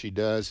all she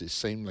does is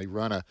seemingly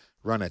run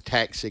a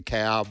taxi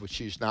cab, but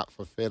she's not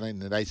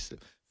fulfilling, and they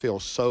feel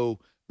so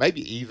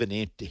maybe even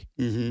empty.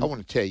 I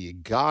want to tell you,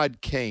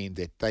 God came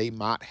that they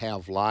might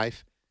have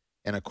life,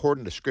 and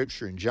according to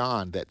Scripture in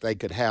John, that they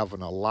could have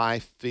a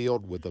life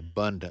filled with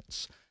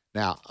abundance.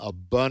 Now,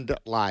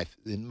 abundant life,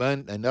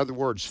 in other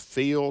words,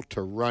 filled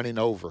to running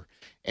over.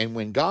 And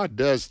when God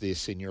does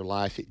this in your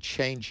life, it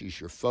changes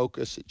your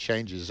focus. It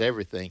changes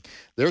everything.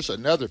 There's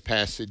another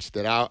passage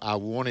that I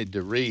wanted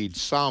to read,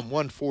 Psalm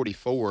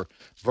 144,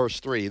 verse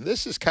 3. And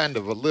this is kind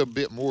of a little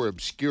bit more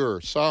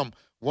obscure. Psalm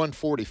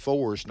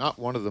 144 is not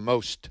one of the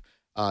most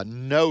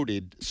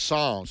noted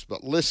psalms,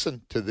 but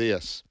listen to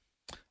this.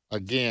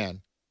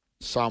 Again,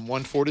 Psalm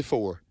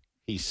 144,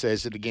 he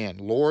says it again.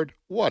 Lord,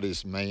 what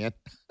is man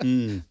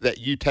that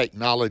you take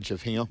knowledge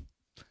of him?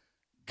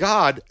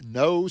 God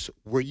knows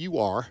where you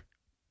are.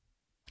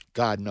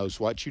 God knows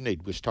what you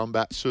need. We was talking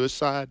about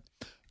suicide.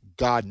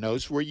 God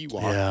knows where you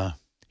are. Yeah.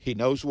 He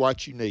knows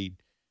what you need.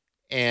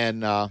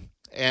 And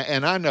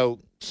I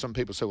know some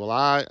people say, well,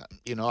 I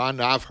know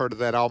I've heard of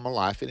that all my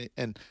life.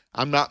 And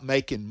I'm not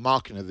making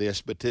mocking of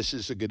this, but this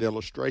is a good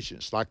illustration.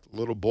 It's like the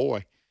little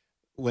boy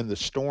when the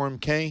storm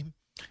came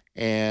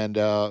and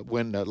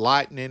when the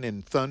lightning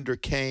and thunder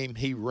came,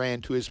 he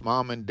ran to his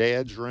mom and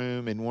dad's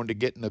room and wanted to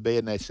get in the bed.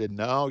 And they said,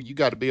 no, you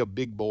got to be a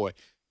big boy.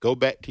 Go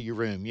back to your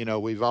room. You know,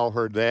 we've all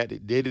heard that.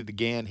 It did it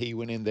again. He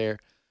went in there.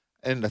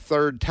 And the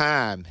third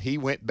time, he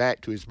went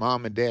back to his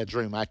mom and dad's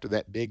room after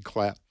that big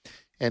clap.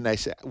 And they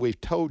said, we've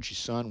told you,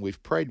 son,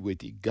 we've prayed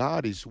with you.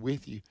 God is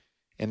with you.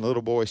 And the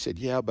little boy said,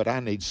 yeah, but I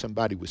need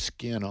somebody with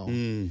skin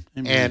on.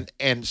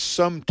 And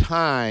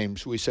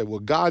sometimes we say, well,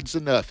 God's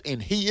enough,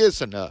 and he is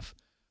enough.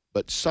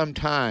 But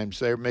sometimes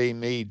there may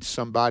need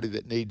somebody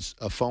that needs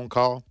a phone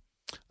call,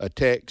 a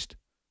text,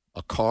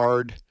 a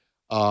card,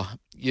 a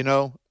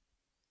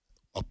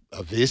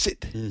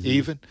visit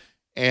even.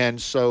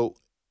 And so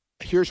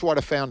here's what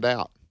I found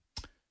out.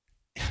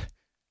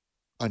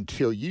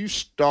 Until you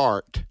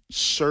start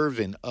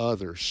serving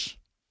others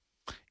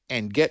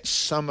and get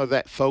some of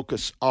that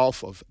focus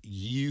off of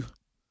you,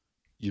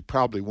 you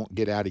probably won't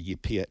get out of your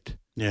pit.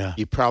 Yeah.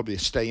 You probably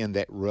stay in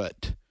that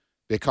rut.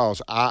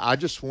 Because I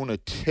just want to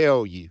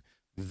tell you,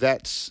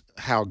 that's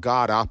how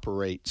God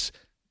operates.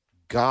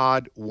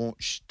 God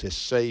wants to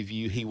save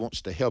you. He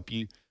wants to help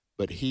you.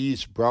 But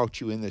he's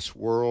brought you in this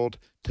world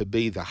to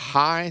be the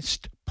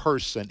highest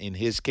person in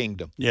his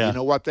kingdom. Yeah. You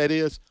know what that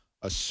is?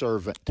 A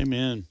servant.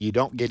 Amen. You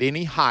don't get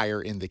any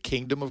higher in the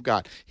kingdom of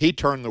God. He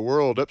turned the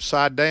world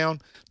upside down.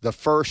 The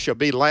first shall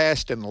be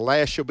last, and the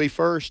last shall be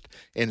first.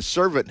 In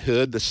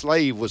servanthood, the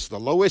slave was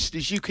the lowest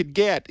as you could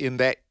get in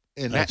that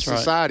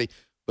society. Right.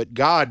 But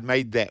God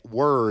made that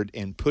word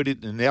and put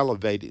it and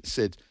elevated it.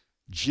 Said,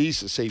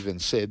 Jesus even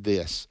said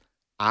this,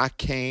 I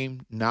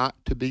came not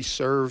to be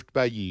served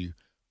by you,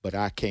 but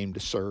I came to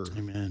serve.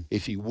 Amen.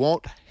 If you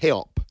want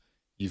help,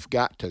 you've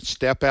got to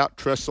step out,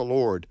 trust the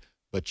Lord.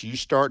 But you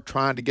start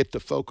trying to get the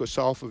focus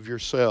off of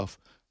yourself,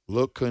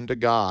 look unto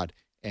God,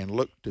 and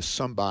look to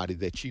somebody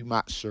that you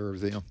might serve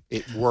them.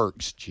 It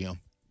works, Jim.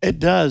 It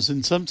does.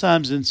 And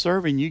sometimes in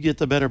serving, you get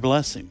the better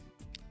blessing.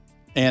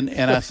 And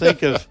I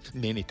think of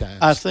many times.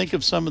 I think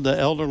of some of the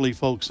elderly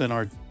folks in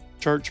our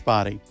church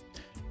body.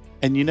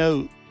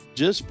 And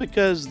just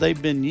because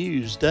they've been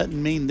used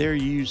doesn't mean they're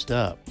used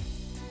up.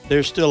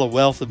 There's still a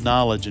wealth of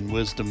knowledge and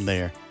wisdom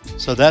there.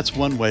 So that's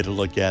one way to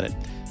look at it.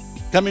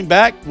 Coming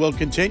back, we'll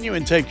continue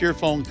and take your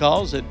phone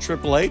calls at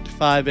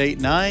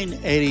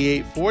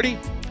 888-589-8840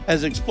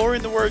 as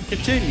Exploring the Word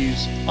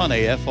continues on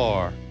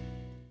AFR.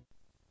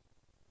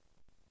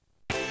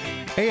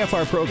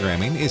 AFR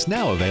programming is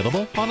now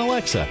available on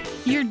Alexa.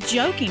 You're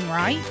joking,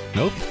 right?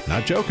 Nope,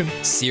 not joking.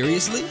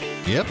 Seriously?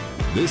 Yep,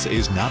 this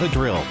is not a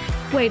drill.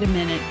 Wait a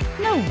minute.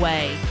 No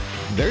way.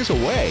 There's a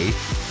way.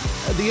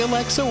 The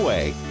Alexa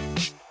way.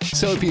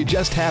 So if you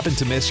just happen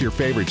to miss your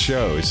favorite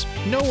shows,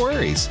 no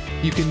worries.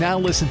 You can now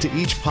listen to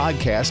each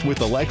podcast with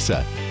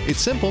Alexa.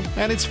 It's simple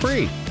and it's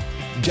free.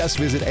 Just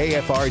visit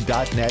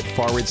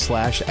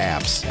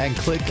afr.net/apps and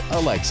click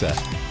Alexa.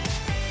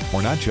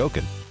 We're not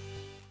joking.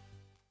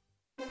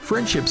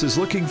 Friendships is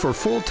looking for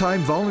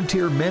full-time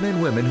volunteer men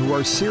and women who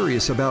are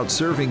serious about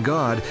serving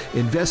God,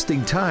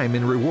 investing time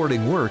in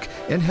rewarding work,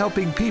 and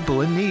helping people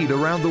in need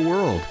around the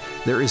world.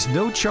 There is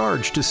no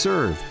charge to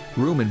serve.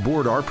 Room and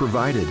board are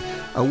provided.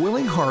 A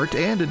willing heart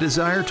and a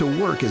desire to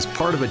work as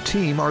part of a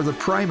team are the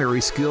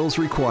primary skills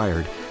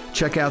required.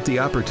 Check out the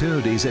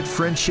opportunities at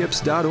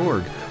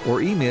friendships.org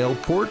or email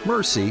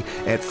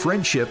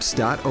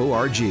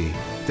portmercy@friendships.org.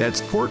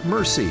 That's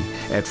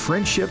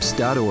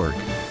portmercy@friendships.org.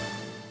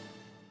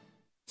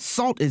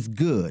 Salt is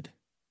good,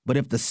 but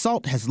if the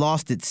salt has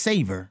lost its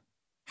savor,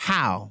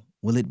 how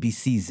will it be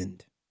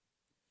seasoned?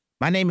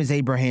 My name is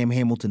Abraham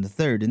Hamilton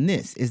III, and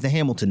this is the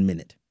Hamilton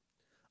Minute.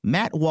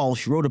 Matt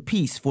Walsh wrote a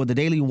piece for the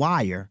Daily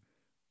Wire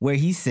where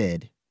he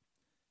said,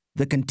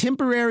 "The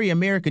contemporary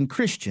American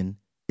Christian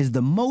is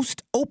the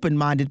most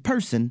open-minded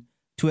person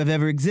to have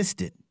ever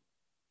existed.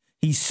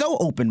 He's so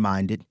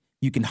open-minded,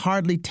 you can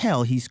hardly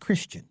tell he's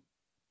Christian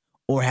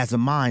or has a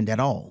mind at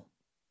all.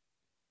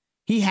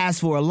 He has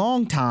for a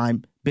long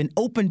time been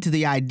open to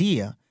the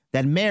idea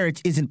that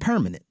marriage isn't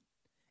permanent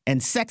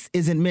and sex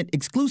isn't meant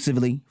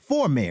exclusively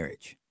for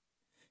marriage.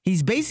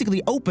 He's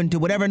basically open to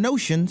whatever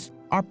notions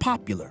are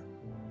popular.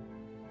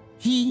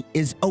 He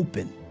is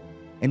open,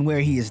 and where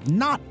he is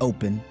not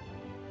open,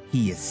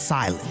 he is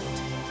silent."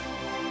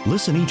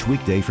 Listen each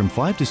weekday from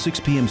 5 to 6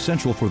 p.m.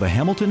 Central for the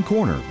Hamilton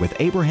Corner with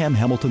Abraham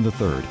Hamilton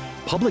III,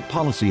 Public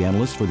Policy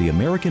Analyst for the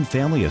American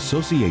Family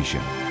Association.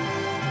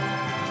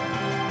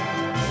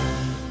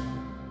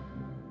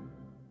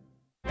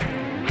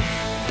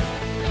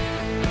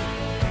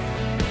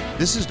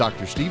 This is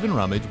Dr. Stephen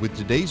Rummage with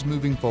today's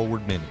Moving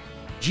Forward Minute.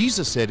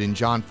 Jesus said in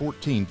John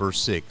 14, verse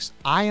 6,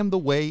 "I am the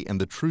way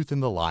and the truth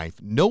and the life.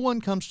 No one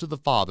comes to the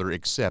Father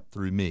except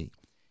through me."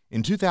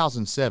 In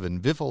 2007,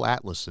 Vifil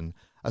Atlason,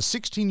 a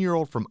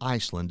 16-year-old from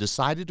Iceland,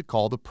 decided to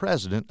call the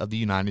President of the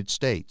United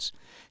States.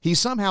 He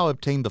somehow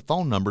obtained the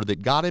phone number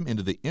that got him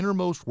into the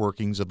innermost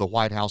workings of the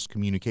White House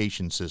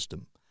communication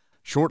system.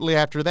 Shortly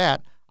after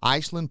that,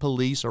 Iceland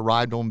police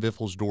arrived on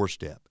Vifil's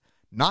doorstep.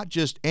 Not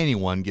just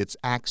anyone gets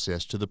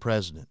access to the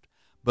President,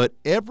 but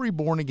every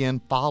born-again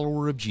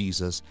follower of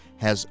Jesus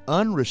has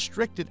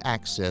unrestricted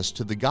access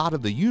to the God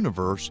of the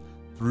universe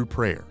through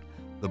prayer.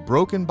 The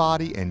broken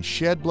body and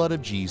shed blood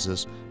of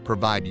Jesus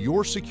provide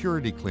your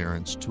security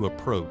clearance to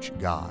approach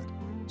God.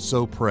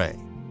 So pray.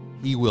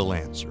 He will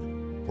answer.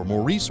 For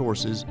more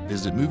resources,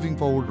 visit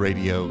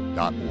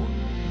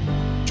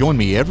movingforwardradio.org. Join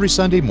me every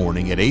Sunday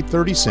morning at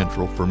 8:30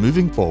 Central for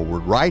Moving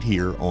Forward right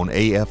here on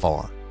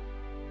AFR.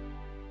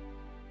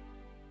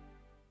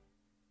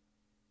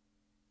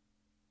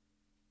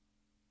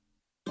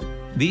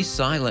 Be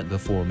silent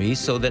before me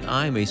so that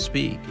I may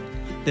speak.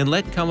 Then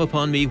let come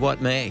upon me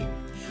what may.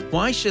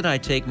 Why should I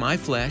take my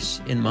flesh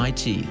in my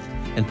teeth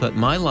and put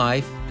my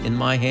life in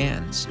my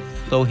hands?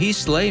 Though he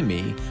slay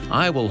me,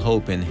 I will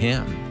hope in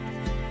him.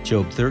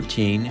 Job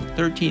 13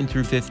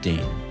 through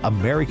 15.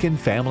 American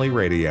Family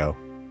Radio.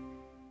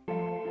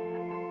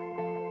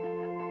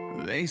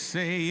 They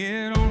say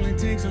it only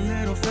takes a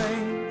little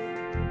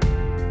faith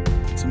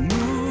to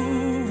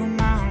move a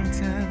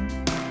mountain.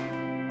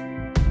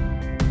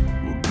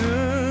 Well,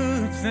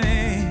 good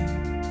thing,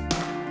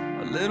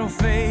 a little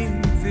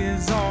faith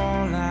is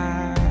all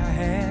I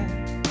have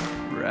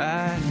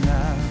right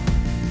now.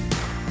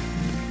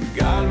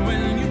 God,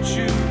 when you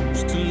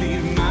choose to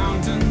leave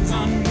mountains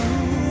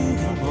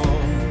unmovable,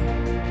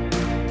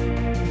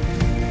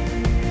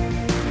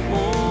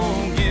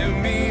 oh, give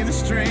me the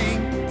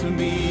strength to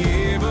be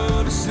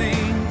able to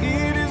sing.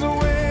 It is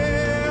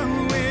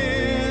well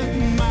with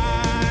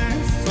my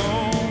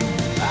soul.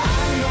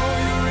 I know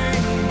you're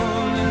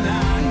able and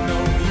I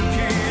know you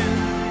can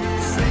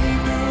save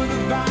through the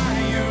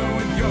fire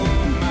with your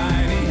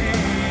mighty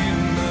hand.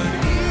 But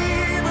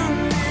even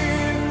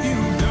if you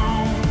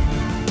don't,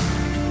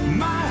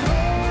 my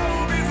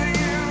hope is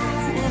you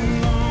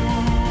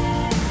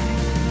alone.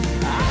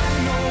 I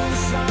know the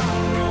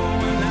sorrow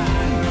and I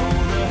know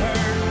the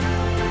hurt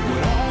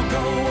would all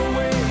go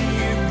away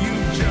if you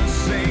just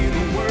say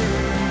the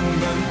word.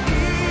 But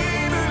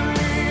even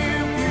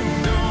if you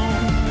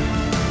don't,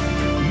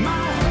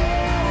 my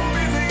hope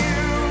is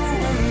you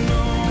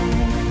alone.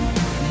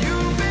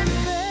 You've been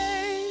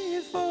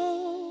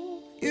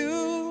faithful,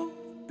 you've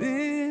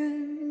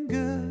been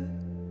good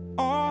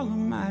all of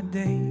my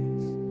days.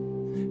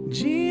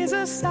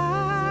 Jesus,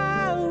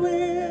 I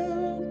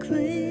will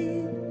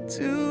cling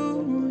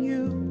to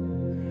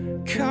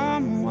you,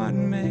 come what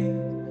may,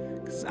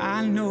 'cause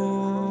I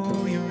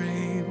know you're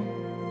able,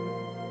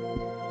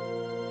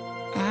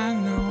 I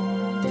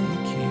know you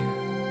can.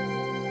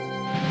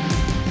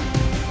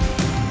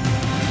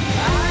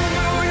 I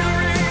know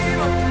you're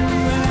able,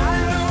 and I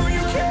know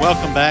you can.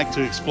 Welcome back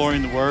to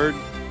Exploring the Word.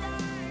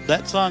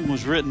 That song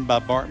was written by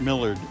Bart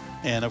Millard,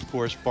 and of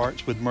course,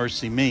 Bart's with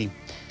Mercy Me.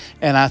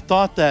 And I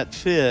thought that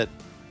fit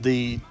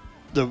the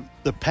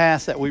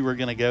path that we were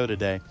going to go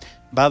today.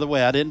 By the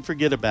way, I didn't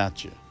forget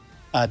about you.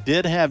 I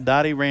did have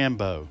Dottie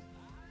Rambo,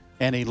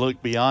 and he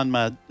looked beyond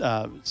my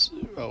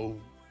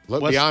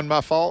beyond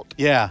my fault.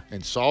 Yeah,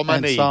 and saw my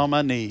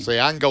need. See,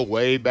 I can go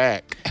way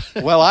back.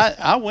 Well,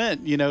 I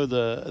went. You know,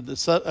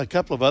 a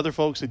couple of other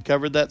folks had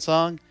covered that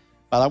song,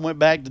 but I went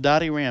back to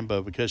Dottie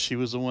Rambo because she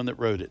was the one that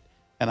wrote it,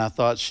 and I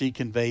thought she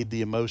conveyed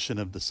the emotion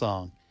of the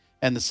song.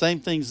 And the same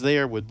thing's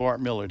there with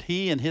Bart Millard.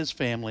 He and his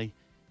family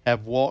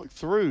have walked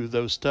through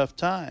those tough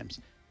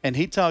times. And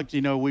he talked,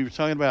 we were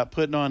talking about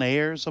putting on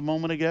airs a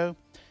moment ago.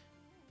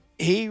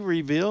 He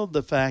revealed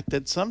the fact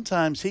that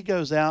sometimes he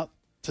goes out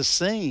to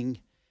sing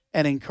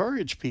and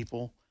encourage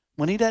people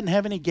when he doesn't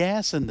have any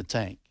gas in the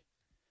tank.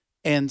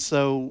 And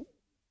so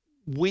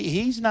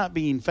he's not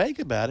being fake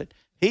about it.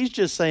 He's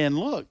just saying,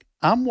 look,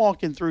 I'm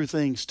walking through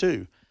things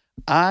too.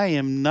 I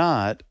am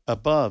not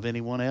above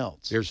anyone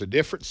else. There's a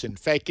difference in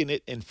faking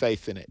it and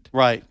faith in it.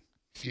 Right.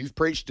 If you've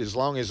preached as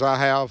long as I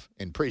have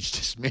and preached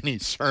as many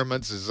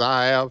sermons as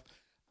I have,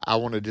 I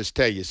want to just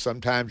tell you,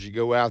 sometimes you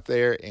go out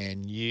there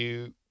and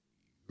you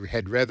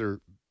had rather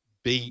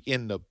be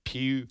in the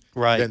pew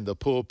than the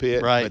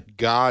pulpit, but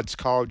God's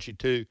called you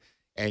to.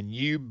 And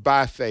you,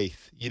 by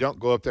faith, you don't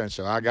go up there and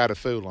say, I got to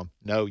fool them.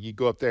 No, you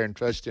go up there and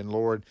trust in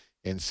Lord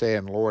and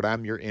saying, Lord,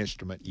 I'm your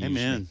instrument. Use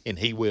Amen. Me. And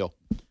he will.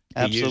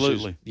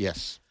 Absolutely.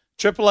 Yes.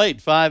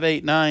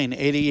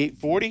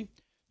 888-589-8840.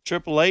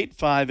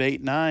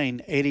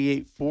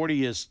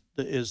 888-589-8840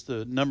 is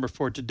the number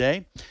for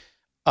today.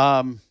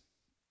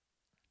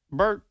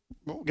 Bert,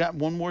 we got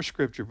one more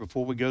scripture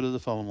before we go to the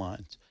phone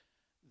lines.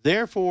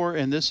 Therefore,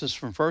 and this is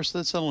from 1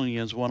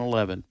 Thessalonians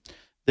 1:11,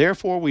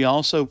 therefore we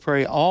also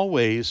pray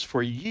always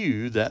for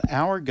you that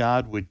our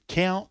God would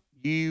count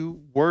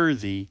you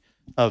worthy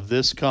of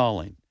this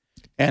calling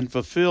and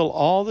fulfill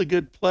all the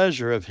good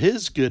pleasure of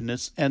his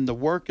goodness and the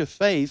work of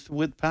faith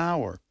with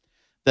power,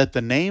 that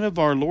the name of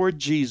our Lord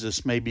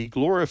Jesus may be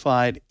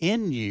glorified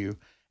in you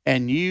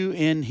and you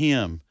in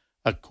him,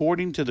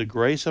 according to the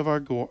grace of our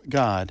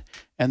God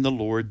and the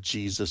Lord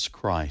Jesus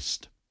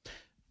Christ.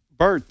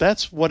 Bert,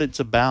 that's what it's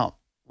about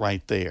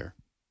right there.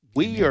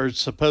 We are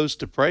supposed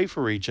to pray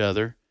for each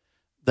other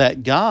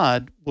that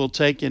God will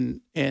take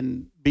and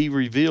be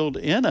revealed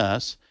in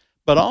us,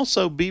 but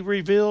also be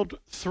revealed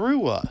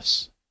through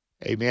us.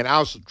 Amen. I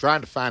was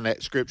trying to find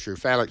that scripture.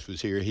 If Alex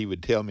was here, he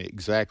would tell me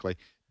exactly.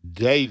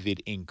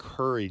 David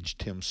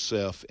encouraged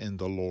himself in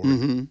the Lord.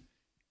 Mm-hmm.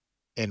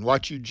 And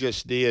what you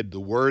just did, the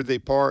worthy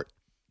part,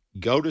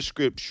 go to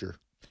Scripture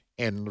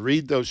and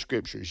read those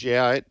Scriptures.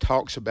 Yeah, it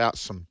talks about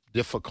some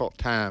difficult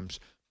times,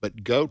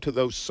 but go to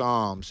those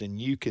Psalms and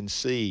you can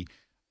see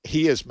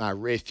he is my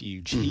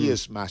refuge. Mm-hmm. He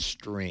is my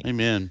strength.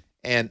 Amen.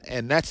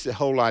 And that's the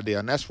whole idea,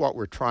 and that's what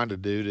we're trying to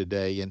do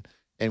today.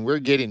 And we're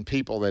getting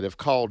people that have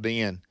called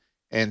in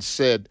and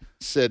said,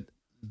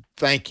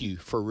 thank you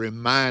for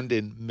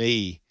reminding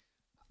me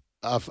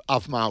of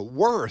my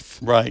worth.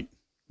 Right.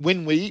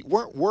 When we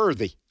weren't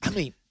worthy. I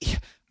mean,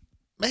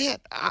 man,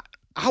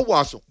 I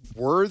wasn't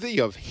worthy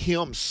of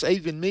him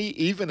saving me.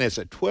 Even as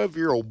a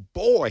 12-year-old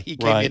boy, he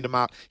came into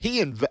my,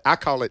 I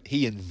call it,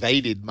 he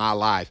invaded my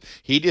life.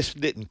 He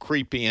just didn't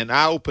creep in.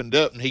 I opened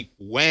up and he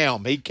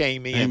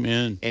came in.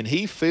 Amen. And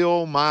he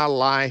filled my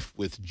life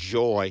with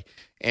joy.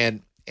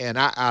 And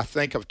I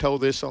think I've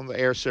told this on the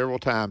air several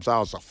times. I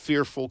was a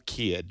fearful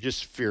kid,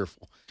 just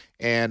fearful.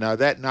 And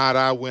that night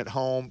I went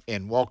home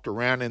and walked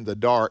around in the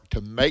dark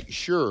to make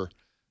sure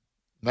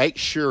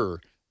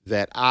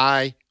that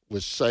I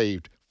was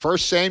saved. 1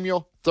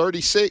 Samuel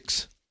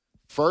 36,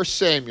 1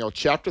 Samuel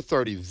chapter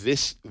 30,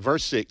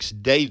 verse 6,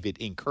 David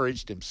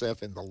encouraged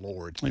himself in the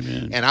Lord.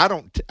 Amen. And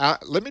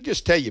let me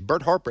just tell you,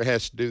 Bert Harper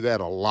has to do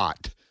that a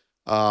lot.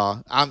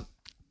 I'm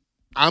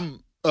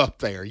up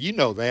there. You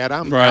know that.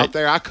 I'm out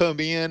there. I come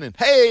in and,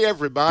 hey,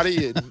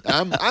 everybody, and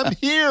I'm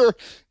here.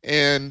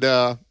 And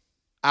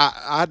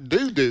I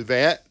do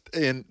that.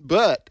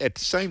 But at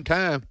the same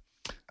time,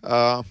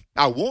 I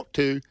want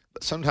to,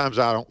 but sometimes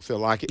I don't feel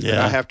like it. Yeah. But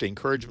I have to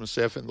encourage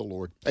myself in the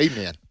Lord.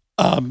 Amen.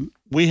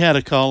 We had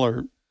a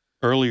caller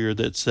earlier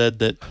that said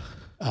that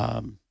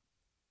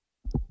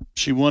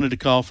she wanted to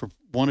call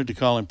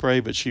and pray,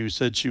 but she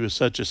said she was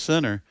such a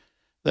sinner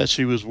that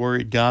she was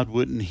worried God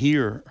wouldn't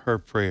hear her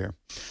prayer.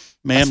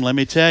 Ma'am, let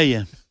me tell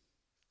you.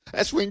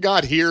 That's when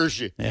God hears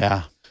you.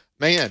 Yeah.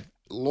 Man,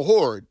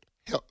 Lord,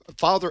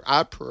 Father,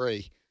 I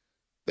pray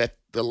that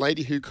the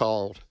lady who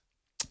called,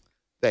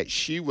 that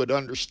she would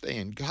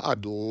understand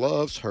God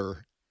loves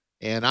her.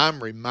 And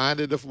I'm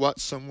reminded of what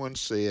someone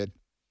said.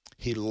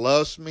 He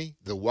loves me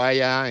the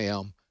way I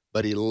am,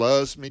 but he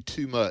loves me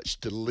too much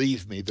to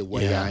leave me the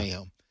way I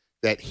am.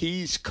 That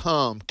he's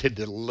come to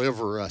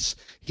deliver us.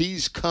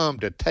 He's come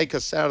to take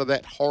us out of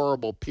that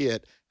horrible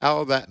pit,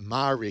 out of that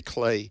miry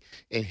clay.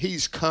 And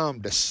he's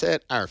come to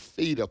set our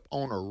feet up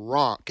on a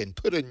rock and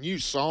put a new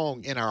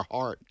song in our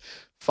heart.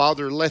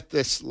 Father, let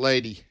this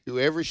lady,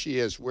 whoever she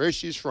is, where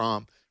she's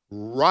from,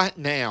 right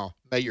now,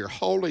 may your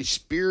Holy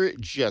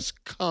Spirit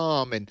just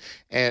come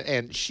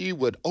and she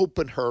would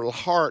open her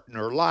heart and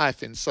her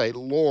life and say,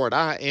 Lord,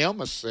 I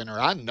am a sinner.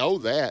 I know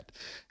that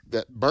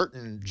Bert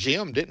and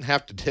Jim didn't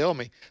have to tell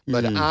me,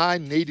 but I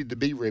needed to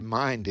be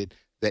reminded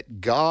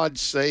that God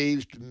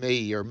saved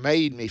me or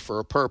made me for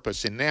a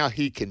purpose, and now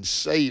he can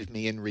save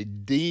me and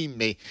redeem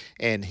me,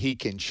 and he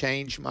can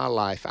change my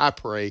life. I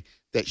pray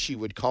that she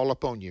would call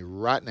upon you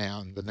right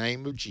now in the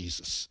name of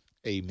Jesus.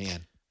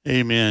 Amen.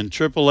 Amen.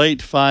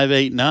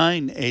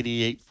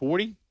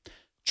 888-589-8840.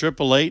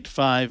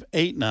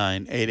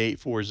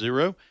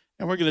 888-589-8840.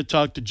 And we're going to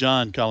talk to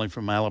John calling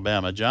from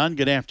Alabama. John,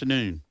 good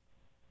afternoon.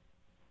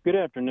 Good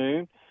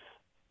afternoon.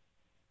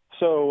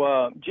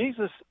 So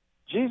Jesus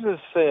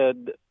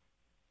said,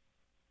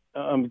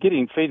 I'm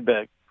getting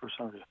feedback for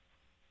some reason.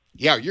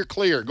 Yeah, you're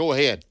clear. Go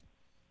ahead.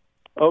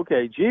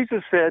 Okay,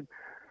 Jesus said,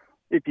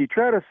 if you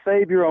try to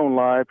save your own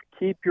life,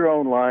 keep your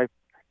own life,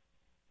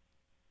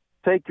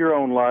 take your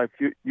own life,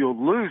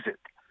 you'll lose it.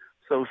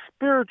 So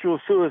spiritual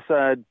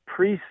suicide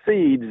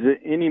precedes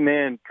any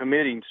man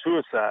committing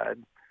suicide.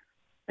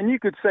 And you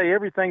could say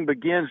everything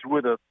begins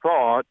with a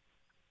thought.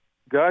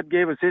 God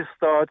gave us his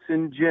thoughts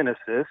in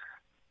Genesis,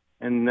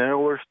 and now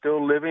we're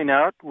still living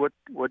out what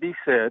he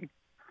said.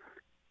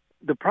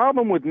 The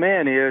problem with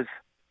man is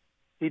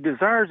he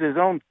desires his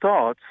own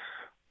thoughts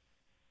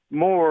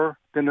more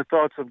than the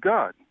thoughts of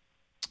God.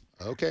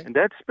 Okay. And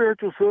that's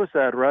spiritual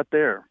suicide right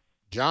there.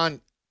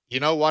 John, you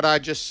know what I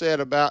just said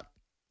about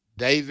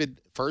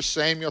David, 1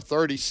 Samuel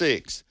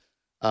 36?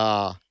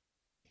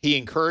 He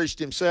encouraged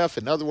himself.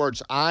 In other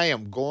words, I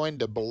am going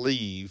to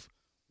believe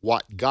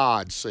what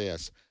God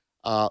says.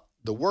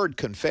 The word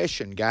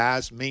confession,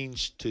 guys,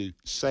 means to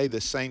say the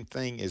same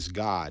thing as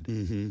God.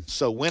 Mm-hmm.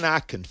 So when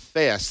I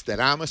confess that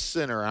I'm a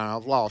sinner and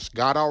I've lost,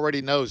 God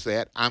already knows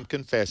that. I'm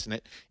confessing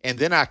it. And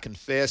then I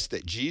confess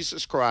that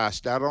Jesus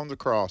Christ died on the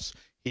cross.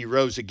 He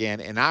rose again,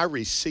 and I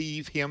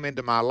receive him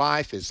into my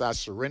life. As I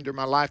surrender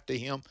my life to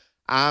him,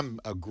 I'm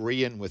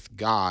agreeing with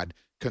God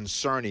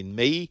concerning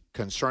me,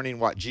 concerning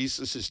what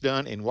Jesus has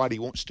done and what he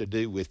wants to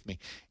do with me.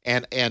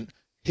 And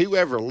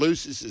whoever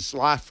loses his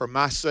life for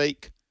my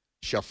sake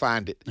shall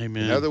find it.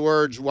 Amen. In other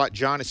words, what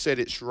John has said,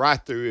 it's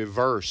right the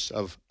reverse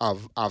of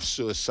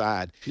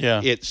suicide.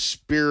 Yeah. It's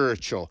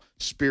spiritual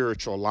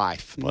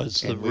life. Well,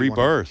 it's the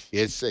rebirth.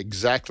 It's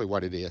exactly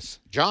what it is.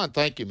 John,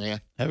 thank you, man.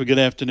 Have a good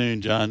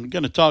afternoon, John. I'm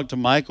going to talk to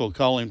Michael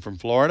calling from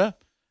Florida.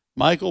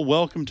 Michael,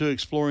 welcome to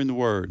Exploring the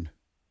Word.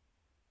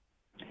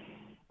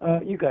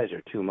 You guys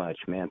are too much,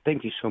 man.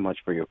 Thank you so much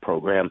for your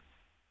program.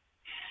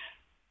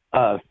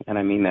 And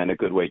I mean that in a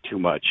good way, too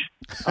much.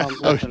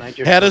 Listen, I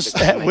just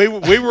we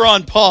were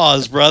on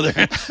pause, brother.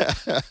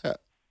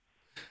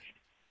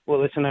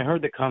 Well, listen, I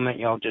heard the comment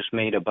y'all just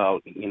made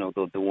about,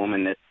 the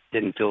woman that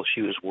didn't feel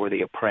she was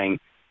worthy of praying.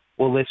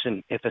 Well,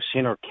 listen, if a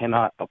sinner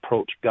cannot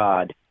approach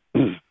God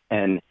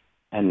and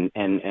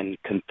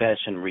confess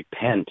and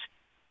repent,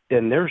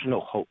 then there's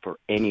no hope for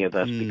any of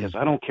us, because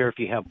I don't care if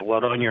you have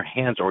blood on your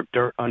hands or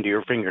dirt under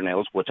your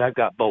fingernails, which I've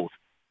got both,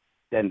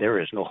 then there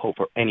is no hope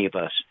for any of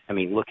us. I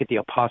mean, look at the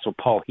Apostle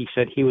Paul. He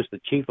said he was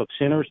the chief of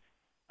sinners.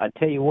 I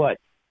tell you what,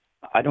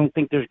 I don't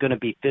think there's going to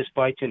be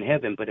fistfights in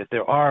heaven, but if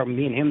there are,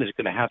 me and him is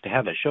going to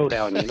have a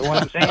showdown. You know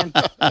what I'm saying?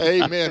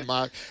 Amen,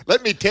 Mike.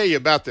 Let me tell you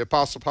about the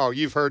Apostle Paul.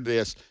 You've heard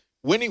this.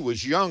 When he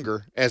was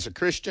younger as a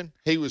Christian,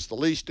 he was the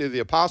least of the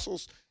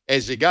apostles.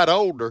 As he got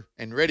older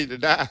and ready to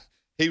die,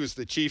 he was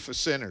the chief of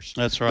sinners.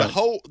 That's right.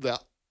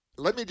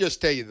 Let me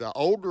just tell you, the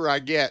older I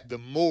get, the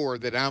more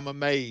that I'm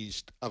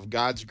amazed of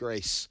God's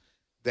grace,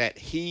 that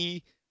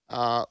he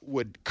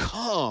would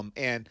come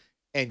and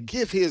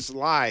give his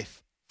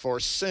life for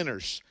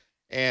sinners.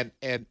 And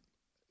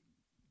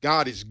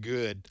God is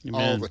good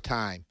all the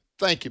time.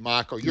 Thank you,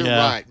 Michael. You're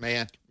right,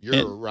 man.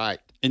 You're right.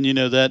 And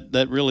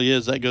that really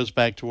is, that goes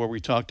back to where we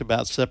talked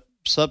about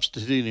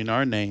substituting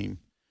our name,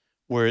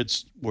 where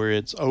it's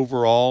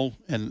overall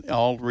and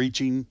all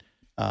reaching,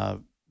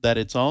 that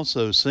it's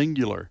also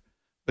singular,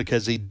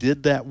 because he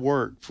did that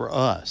work for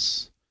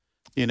us.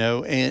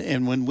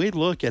 And when we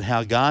look at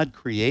how God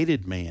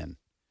created man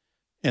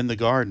in the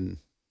garden,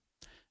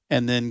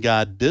 and then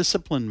God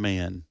disciplined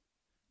man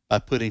by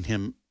putting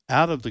him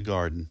out of the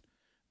garden,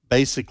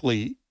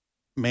 basically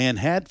man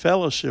had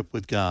fellowship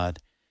with God.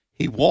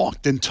 He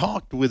walked and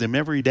talked with him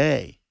every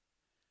day.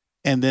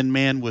 And then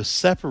man was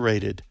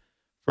separated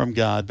from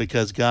God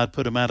because God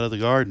put him out of the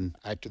garden.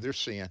 After their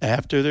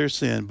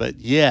sin. But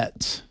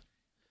yet,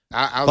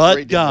 I was but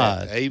reading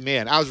God. That.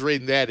 Amen. I was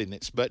reading that, and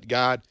it's but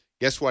God.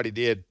 Guess what he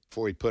did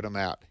before he put him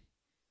out?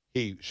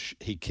 He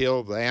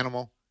killed the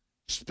animal,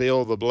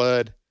 spilled the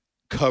blood,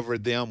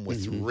 covered them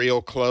with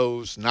real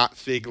clothes, not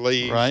fig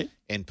leaves, right,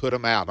 and put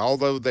them out.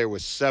 Although there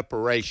was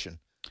separation,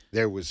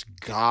 there was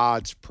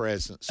God's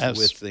presence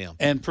with them.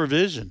 And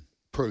provision.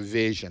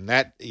 Provision,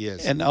 that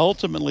is. And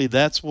ultimately,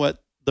 that's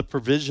what the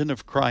provision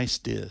of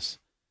Christ is.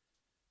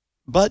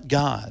 But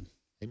God.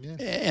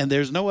 Amen. And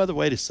there's no other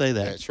way to say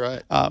that. That's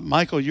right.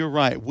 Michael, you're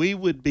right. We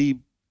would be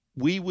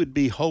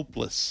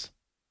hopeless,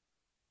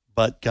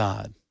 but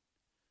God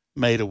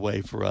made a way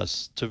for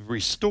us to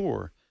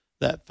restore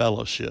that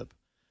fellowship.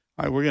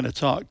 All right, we're going to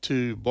talk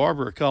to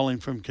Barbara calling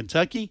from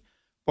Kentucky.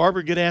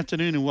 Barbara, good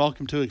afternoon and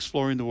welcome to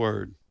Exploring the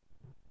Word.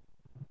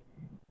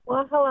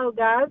 Well, hello,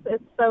 guys.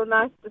 It's so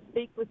nice to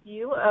speak with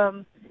you.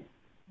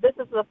 This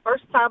is the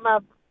first time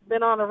I've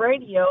been on a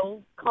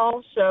radio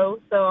call show,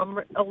 so I'm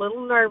a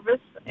little nervous.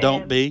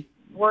 Don't be.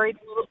 Worried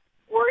a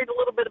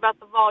little bit about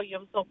the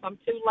volume, so if I'm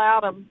too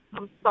loud,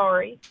 I'm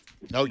sorry.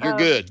 No, you're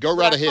good. Go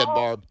right ahead,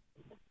 Barb.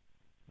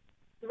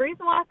 The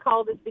reason why I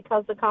called is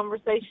because the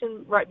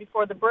conversation right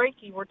before the break,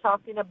 you were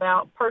talking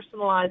about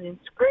personalizing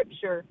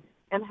Scripture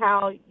and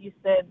how you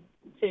said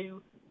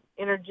to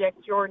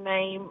interject your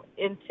name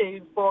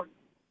into "For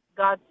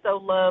God So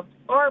Loved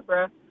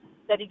Barbara."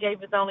 that he gave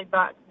his only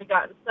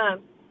begotten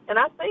Son. And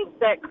I think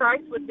that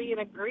Christ would be in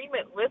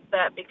agreement with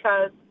that,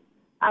 because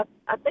I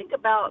think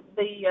about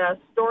the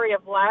story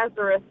of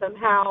Lazarus and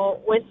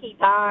how when he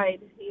died,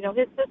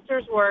 his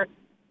sisters were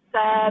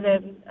sad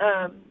and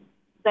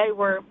they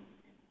were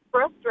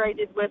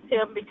frustrated with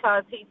him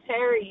because he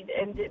tarried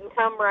and didn't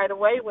come right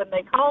away when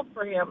they called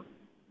for him.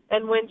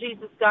 And when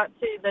Jesus got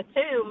to the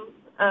tomb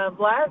of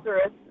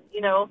Lazarus,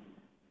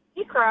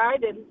 he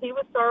cried and he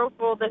was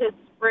sorrowful that his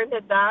friend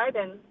had died.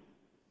 And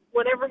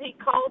whenever he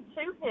called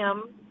to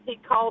him, he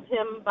called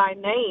him by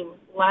name,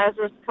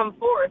 Lazarus, come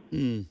forth.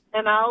 And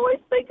I always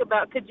think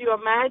about, could you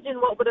imagine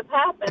what would have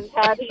happened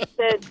had he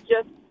said,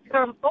 just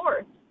come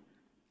forth?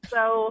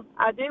 So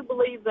I do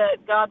believe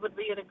that God would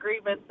be in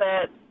agreement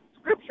that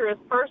Scripture is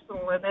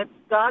personal and it's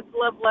God's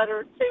love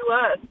letter to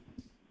us.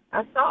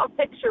 I saw a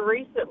picture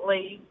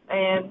recently,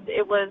 and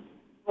it was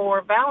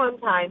for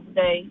Valentine's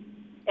Day,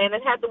 and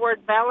it had the word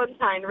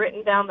Valentine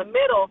written down the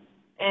middle,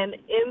 and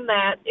in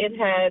that it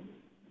had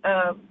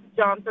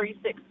John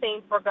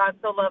 3:16, for God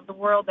so loved the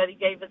world that he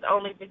gave his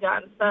only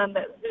begotten Son,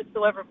 that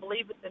whosoever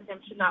believeth in him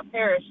should not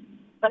perish,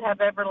 but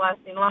have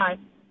everlasting life.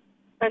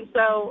 And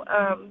so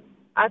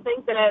I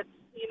think that,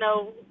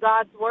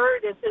 God's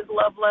word is his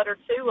love letter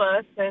to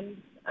us,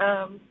 and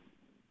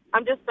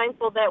I'm just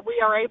thankful that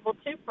we are able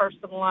to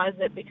personalize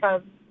it,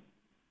 because,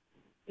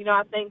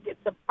 I think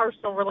it's a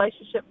personal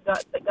relationship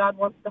that God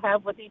wants to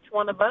have with each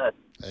one of us.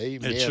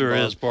 Amen. It sure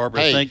is,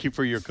 Barbara. Hey, thank you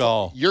for your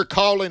call. Your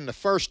calling the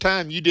first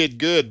time, you did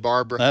good,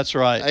 Barbara. That's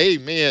right.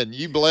 Amen.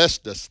 You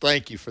blessed us.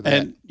 Thank you for that.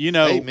 And,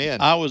 Amen.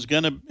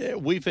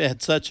 We've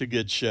had such a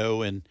good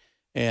show and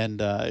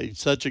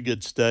such a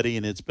good study,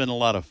 and it's been a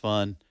lot of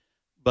fun.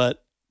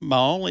 But the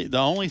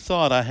only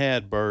thought I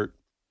had, Bert,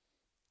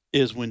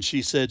 is when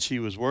she said she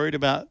was worried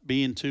about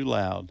being too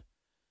loud.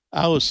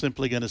 I was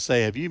simply going to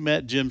say, have you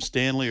met Jim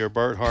Stanley or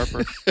Bert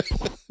Harper?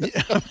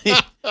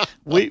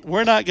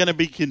 We're not going to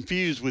be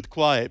confused with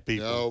quiet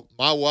people. No,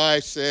 my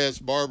wife says,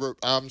 Barbara,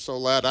 I'm so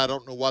loud I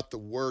don't know what the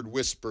word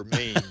whisper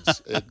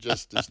means. It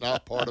just is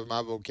not part of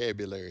my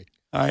vocabulary.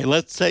 All right,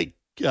 let's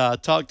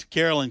talk to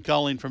Carolyn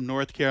calling from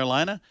North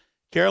Carolina.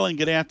 Carolyn,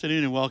 good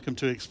afternoon and welcome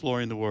to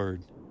Exploring the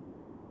Word.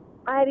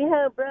 Mighty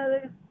ho,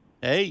 brothers.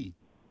 Hey.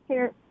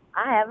 Here,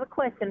 I have a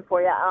question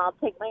for you. I'll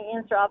take my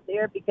answer off the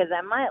air because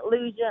I might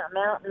lose you. I'm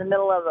out in the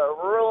middle of a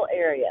rural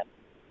area.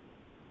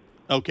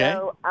 Okay.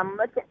 So I'm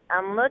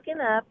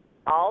looking up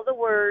all the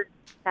words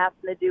having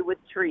to do with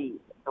trees,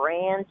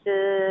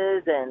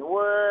 branches and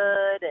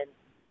wood, and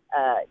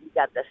you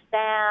got the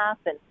staff,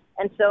 and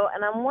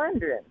I'm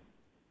wondering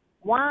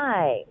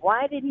why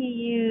did he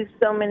use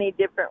so many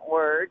different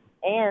words?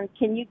 And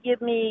can you give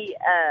me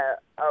a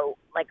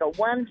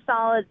one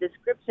solid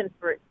description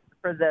for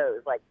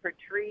those, like for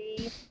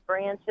trees,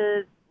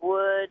 branches,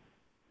 wood?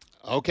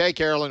 Okay,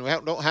 Carolyn, we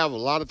don't have a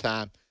lot of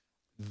time.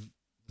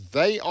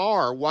 They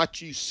are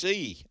what you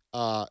see.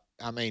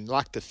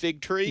 Like the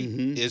fig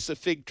tree is a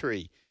fig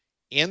tree.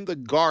 In the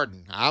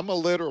garden, I'm a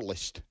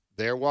literalist.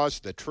 There was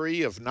the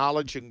tree of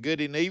knowledge and good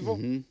and evil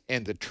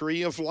and the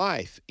tree of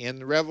life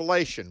in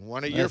Revelation.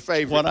 One of your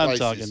favorite places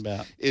talking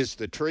about is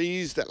the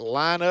trees that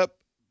line up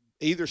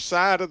either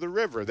side of the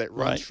river that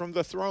runs from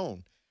the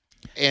throne.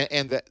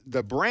 And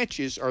the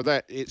branches are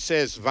that, it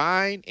says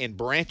vine and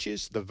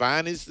branches. The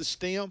vine is the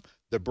stem.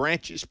 The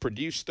branches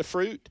produce the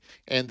fruit.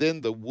 And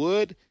then the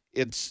wood,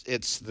 it's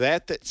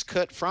that's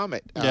cut from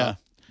it. Yeah.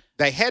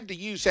 They had to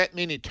use that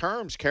many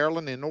terms,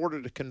 Carolyn, in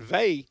order to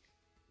convey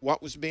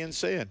what was being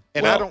said.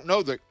 And I don't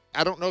know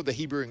the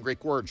Hebrew and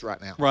Greek words right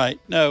now. Right.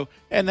 No.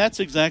 And that's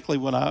exactly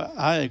what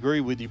I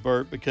agree with you,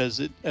 Bert, because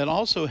it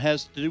also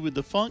has to do with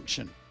the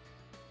function.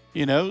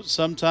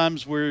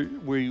 Sometimes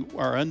we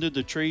are under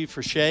the tree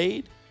for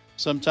shade.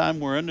 Sometimes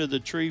we're under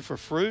the tree for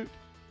fruit.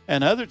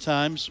 And other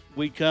times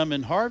we come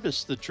and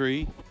harvest the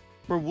tree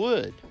for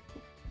wood,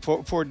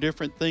 for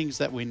different things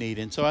that we need.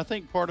 And so I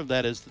think part of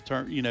that is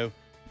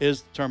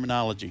is the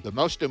terminology. The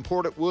most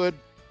important wood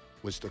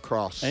was the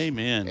cross.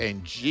 Amen.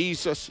 And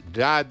Jesus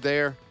died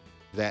there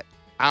that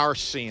our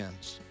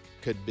sins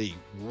could be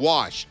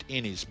washed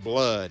in his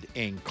blood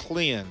and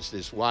cleansed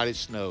as white as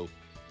snow.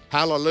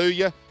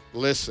 Hallelujah.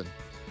 Listen.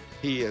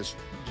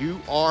 You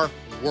are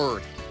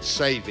worth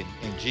saving,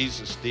 and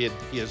Jesus did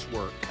his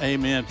work.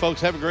 Amen.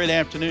 Folks, have a great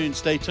afternoon.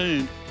 Stay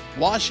tuned.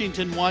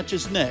 Washington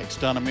Watches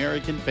next on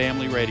American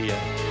Family Radio.